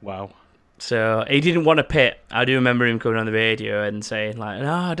 Wow. So he didn't want to pit. I do remember him coming on the radio and saying, like,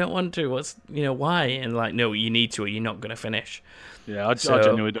 no, I don't want to. Why? And like, no, you need to, or you're not going to finish. Yeah, I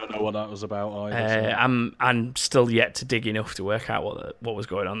genuinely don't know what that was about either. I'm still yet to dig enough to work out what was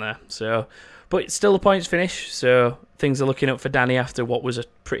going on there. So, but still the points finish. So things are looking up for Danny after what was a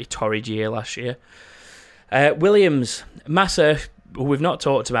pretty torrid year last year. Williams, Massa, who we've not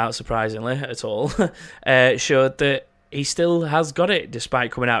talked about surprisingly at all, showed that he still has got it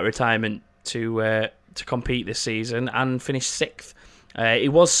despite coming out of retirement to compete this season and finished 6th. He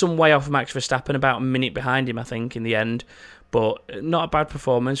was some way off Max Verstappen, about a minute behind him, I think, in the end. but not a bad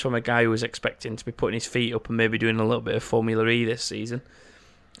performance from a guy who was expecting to be putting his feet up and maybe doing a little bit of Formula E this season.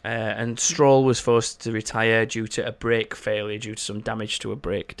 And Stroll was forced to retire due to a brake failure, due to some damage to a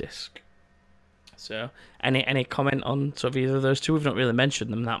brake disc. So, any comment on sort of either of those two? We've not really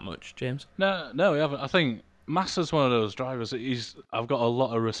mentioned them that much, James. No, we haven't. I think Massa's one of those drivers. I've got a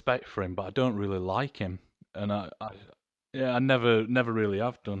lot of respect for him, but I don't really like him, and I never really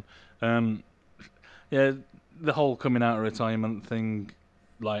have done. The whole coming out of retirement thing,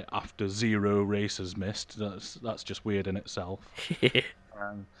 like after 0 races missed, that's just weird in itself.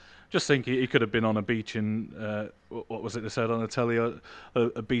 Just think he could have been on a beach in what was it they said on the telly,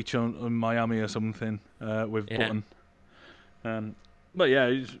 a beach in Miami or something with Button. But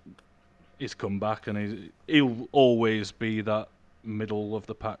yeah, he's come back and he'll always be that middle of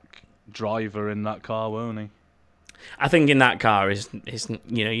the pack driver in that car, won't he? I think in that car is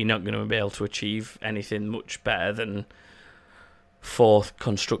you're not going to be able to achieve anything much better than 4th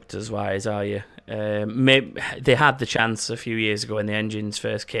constructors wise, are you? Maybe they had the chance a few years ago when the engines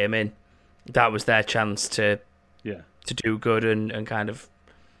first came in. That was their chance to do good and kind of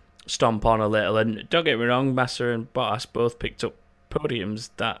stomp on a little. And don't get me wrong, Massa and Bottas both picked up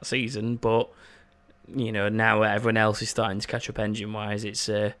podiums that season, but now everyone else is starting to catch up engine wise. It's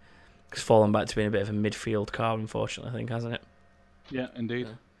fallen back to being a bit of a midfield car, unfortunately, I think, hasn't it? Yeah, indeed.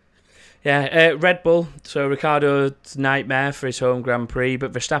 Red Bull, so Ricciardo's nightmare for his home Grand Prix,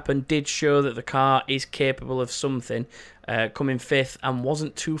 but Verstappen did show that the car is capable of something, coming 5th and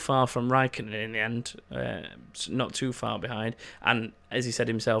wasn't too far from Raikkonen in the end, not too far behind, and as he said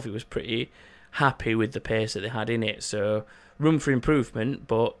himself, he was pretty happy with the pace that they had in it, so room for improvement,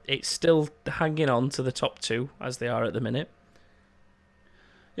 but it's still hanging on to the top 2 as they are at the minute.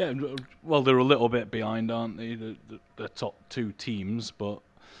 Yeah, well, they're a little bit behind, aren't they? The top 2 teams, but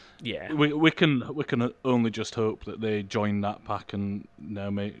yeah, we can only just hope that they join that pack and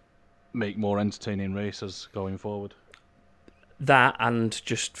make more entertaining races going forward. That and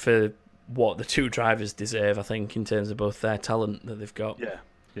just for what the 2 drivers deserve, I think, in terms of both their talent that they've got. Yeah.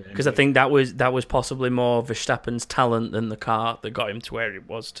 Because I think that was possibly more Verstappen's talent than the car that got him to where it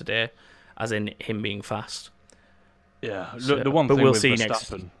was today, as in him being fast. Yeah, so, the one but thing we'll with see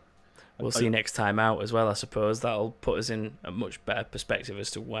Verstappen... We'll see next time out as well, I suppose. That'll put us in a much better perspective as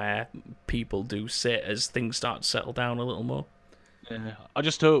to where people do sit as things start to settle down a little more. Yeah, I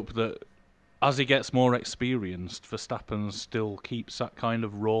just hope that as he gets more experienced, Verstappen still keeps that kind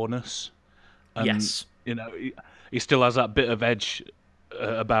of rawness. And, yes. He still has that bit of edge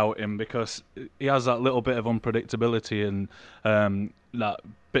about him because he has that little bit of unpredictability and that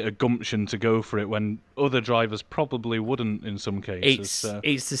bit of gumption to go for it when other drivers probably wouldn't in some cases.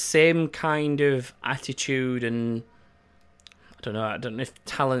 It's the same kind of attitude and I don't know if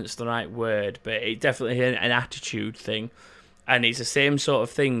talent's the right word, but it's definitely an attitude thing. And it's the same sort of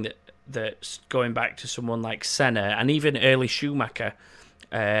thing that's going back to someone like Senna and even early Schumacher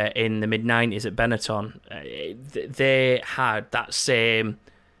in the mid-90s at Benetton. They had that same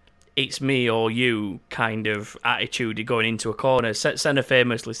it's me or you kind of attitude going into a corner. Senna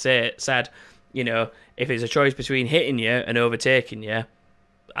famously said, if it's a choice between hitting you and overtaking you,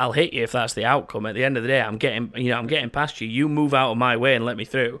 I'll hit you if that's the outcome. At the end of the day, I'm getting past you. You move out of my way and let me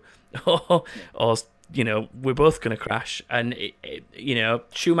through, or we're both going to crash. And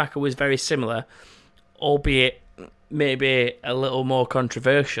Schumacher was very similar, albeit maybe a little more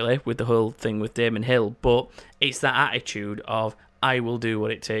controversially with the whole thing with Damon Hill. But it's that attitude of I will do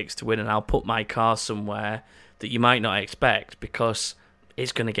what it takes to win, and I'll put my car somewhere that you might not expect because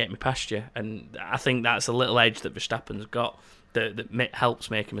it's going to get me past you. And I think that's a little edge that Verstappen's got that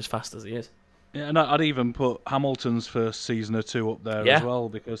helps make him as fast as he is. Yeah, and I'd even put Hamilton's first season or 2 up there as well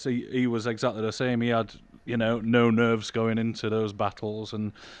because he was exactly the same. He had no nerves going into those battles,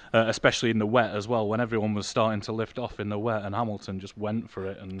 and especially in the wet as well when everyone was starting to lift off in the wet, and Hamilton just went for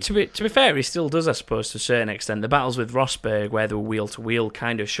it. And to be fair, he still does, I suppose, to a certain extent. The battles with Rosberg, where they were wheel to wheel,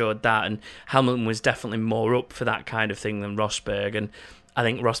 kind of showed that, and Hamilton was definitely more up for that kind of thing than Rosberg, and I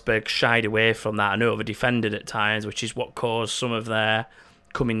think Rosberg shied away from that and over-defended at times, which is what caused some of their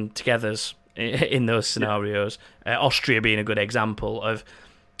coming-togethers in those scenarios. Austria being a good example of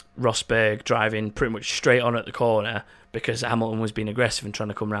Rosberg driving pretty much straight on at the corner because Hamilton was being aggressive and trying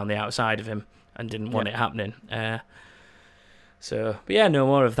to come around the outside of him and didn't want it happening. But no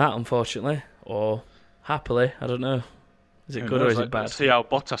more of that, unfortunately, or happily. I don't know. Is it good or is it bad? Let's see how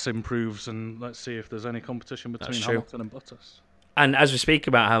Bottas improves, and let's see if there's any competition between Hamilton and Bottas. And as we speak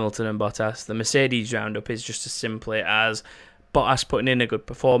about Hamilton and Bottas, the Mercedes roundup is just as simply as Bottas putting in a good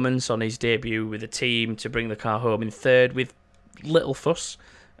performance on his debut with the team to bring the car home in 3rd with little fuss.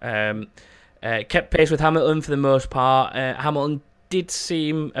 Kept pace with Hamilton for the most part. Hamilton did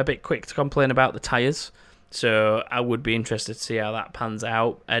seem a bit quick to complain about the tyres, so I would be interested to see how that pans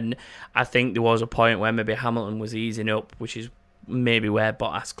out. And I think there was a point where maybe Hamilton was easing up, which is maybe where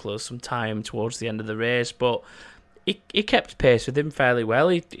Bottas closed some time towards the end of the race, but he kept pace with him fairly well.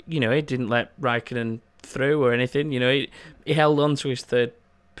 He didn't let Raikkonen through or anything. He held on to his third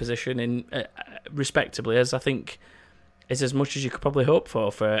position in respectably, as I think is as much as you could probably hope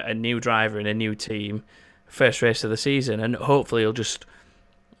for a new driver in a new team, first race of the season, and hopefully he'll just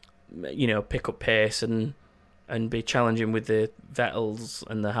pick up pace and be challenging with the Vettels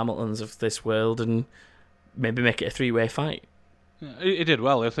and the Hamiltons of this world and maybe make it a three-way fight. Yeah, he did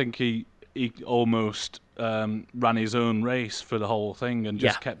well. I think he almost ran his own race for the whole thing and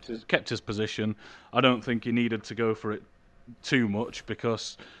just kept his position. I don't think he needed to go for it too much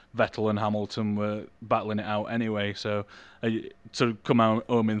because Vettel and Hamilton were battling it out anyway. So to come out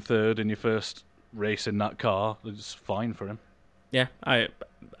home in third in your first race in that car, it's fine for him. Yeah, I'd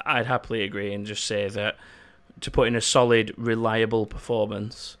happily agree and just say that to put in a solid, reliable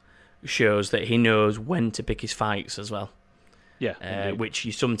performance shows that he knows when to pick his fights as well. Yeah, which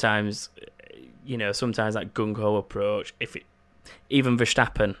you sometimes that gung-ho approach, even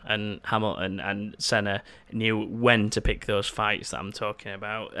Verstappen and Hamilton and Senna knew when to pick those fights that I'm talking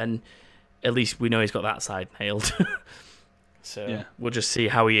about, and at least we know he's got that side nailed. So We'll just see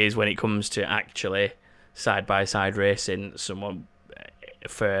how he is when it comes to actually side-by-side racing someone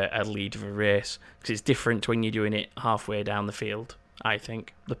for a lead of a race, because it's different when you're doing it halfway down the field, I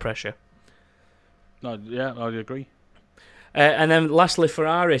think, the pressure. I agree. And then lastly,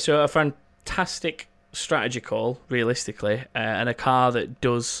 Ferrari. So a fantastic strategy call, realistically, and a car that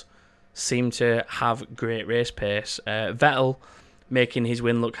does seem to have great race pace. Vettel making his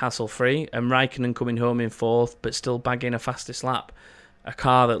win look hassle-free, and Raikkonen coming home in fourth, but still bagging a fastest lap. A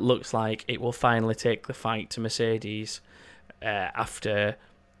car that looks like it will finally take the fight to Mercedes after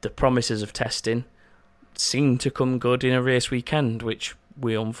the promises of testing seem to come good in a race weekend, which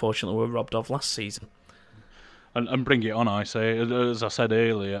we unfortunately were robbed of last season. And bring it on, I say. As I said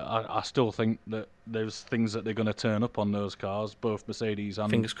earlier, I still think that there's things that they're going to turn up on those cars, both Mercedes and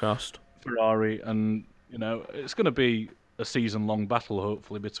fingers crossed Ferrari, and it's going to be a season-long battle,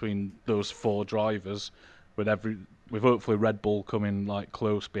 hopefully, between those four drivers, with hopefully Red Bull coming like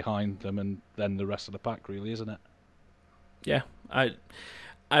close behind them, and then the rest of the pack, really, isn't it? Yeah,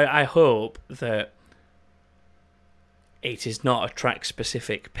 I hope that it is not a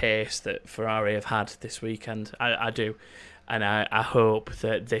track-specific pace that Ferrari have had this weekend. I do. And I hope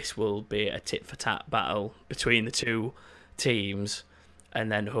that this will be a tit-for-tat battle between the two teams,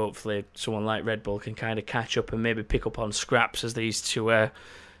 and then hopefully someone like Red Bull can kind of catch up and maybe pick up on scraps as these two are,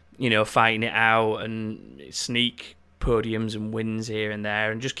 fighting it out and sneak podiums and wins here and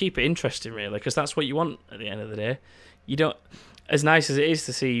there and just keep it interesting, really, because that's what you want at the end of the day. You don't, as nice as it is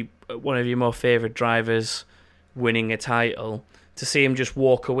to see one of your more favoured drivers winning a title, to see him just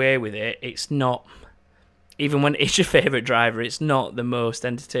walk away with it, it's not, even when it's your favourite driver, it's not the most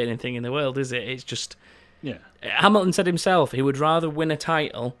entertaining thing in the world, is it? It's just, Hamilton said himself he would rather win a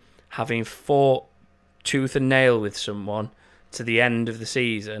title having fought tooth and nail with someone to the end of the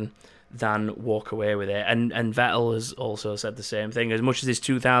season than walk away with it. And Vettel has also said the same thing. As much as his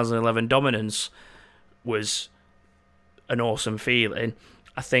 2011 dominance was an awesome feeling,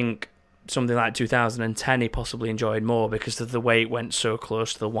 I think something like 2010 he possibly enjoyed more because of the way it went so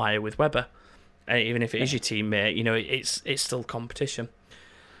close to the wire with Webber. And even if it is your teammate, it's still competition.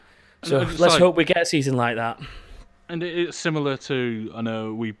 So let's hope we get a season like that. And it's similar to, I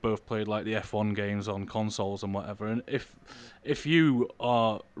know we both played like the F1 games on consoles and whatever, and if you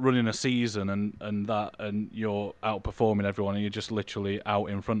are running a season and you're outperforming everyone and you're just literally out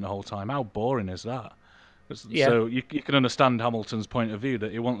in front the whole time, how boring is that? Yeah. So you can understand Hamilton's point of view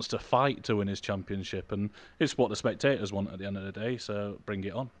that he wants to fight to win his championship, and it's what the spectators want at the end of the day, so bring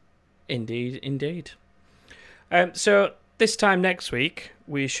it on. Indeed. So this time next week,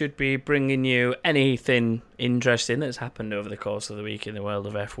 we should be bringing you anything interesting that's happened over the course of the week in the world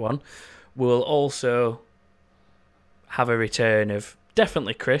of F1. We'll also have a return of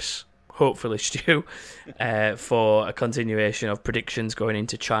definitely Chris, hopefully Stu, for a continuation of predictions going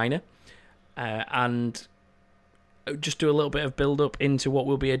into China. And just do a little bit of build-up into what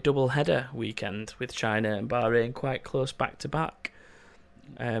will be a double-header weekend with China and Bahrain quite close back-to-back.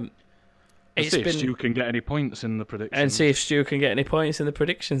 See if Stu can get any points in the predictions. And see if Stu can get any points in the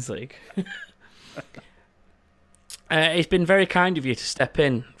predictions league. It's been very kind of you to step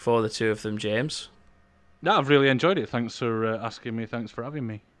in for the two of them, James. No, I've really enjoyed it. Thanks for asking me. Thanks for having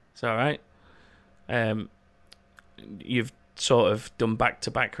me. It's all right. You've sort of done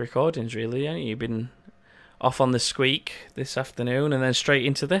back-to-back recordings, really, haven't you? You've been off on the Squeak this afternoon and then straight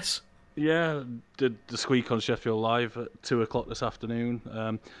into this. Yeah, did the Squeak on Sheffield Live at 2 o'clock this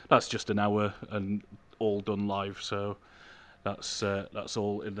afternoon. That's just an hour and all done live, so that's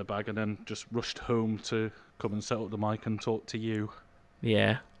all in the bag. And then just rushed home to come and set up the mic and talk to you.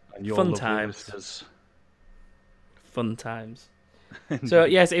 Yeah, And your fun lovely times. listeners. Fun times. So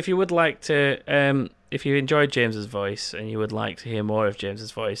yes, if you would like to, if you enjoyed James's voice and you would like to hear more of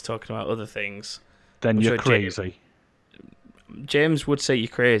James's voice talking about other things, Then I'm you're sure crazy. James would say you're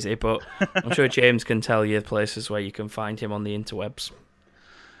crazy, but I'm sure James can tell you places where you can find him on the interwebs.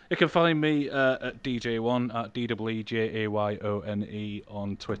 You can find me at DJ1 at DWJAYONE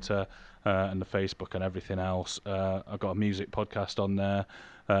on Twitter and the Facebook and everything else. I've got a music podcast on there.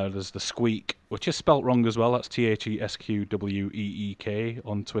 There's the Squeak, which is spelt wrong as well. That's THESQWEEK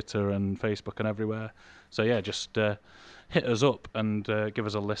on Twitter and Facebook and everywhere. So yeah, just hit us up and give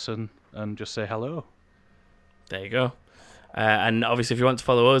us a listen and just say hello. There you go. And obviously, if you want to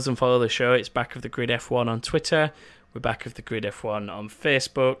follow us and follow the show, it's Back of the Grid F1 on Twitter. We're Back of the Grid F1 on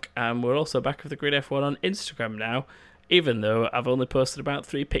Facebook. And we're also Back of the Grid F1 on Instagram now, even though I've only posted about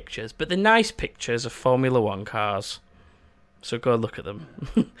 3 pictures. But they're nice pictures of Formula 1 cars. So go look at them.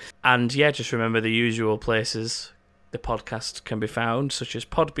 And yeah, just remember the usual places the podcast can be found, such as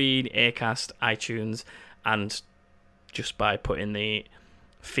Podbean, Acast, iTunes, and just by putting the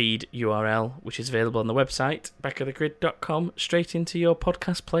feed URL, which is available on the website, backofthegrid.com, straight into your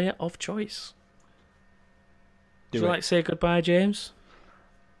podcast player of choice. Would you like to say goodbye, James?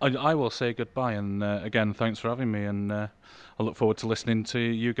 I will say goodbye, and again, thanks for having me, and I look forward to listening to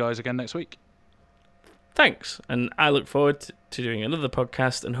you guys again next week. Thanks, and I look forward to doing another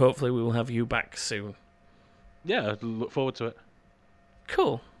podcast, and hopefully we will have you back soon. Yeah, I look forward to it.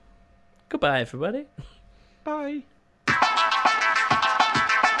 Cool. Goodbye, everybody. Bye.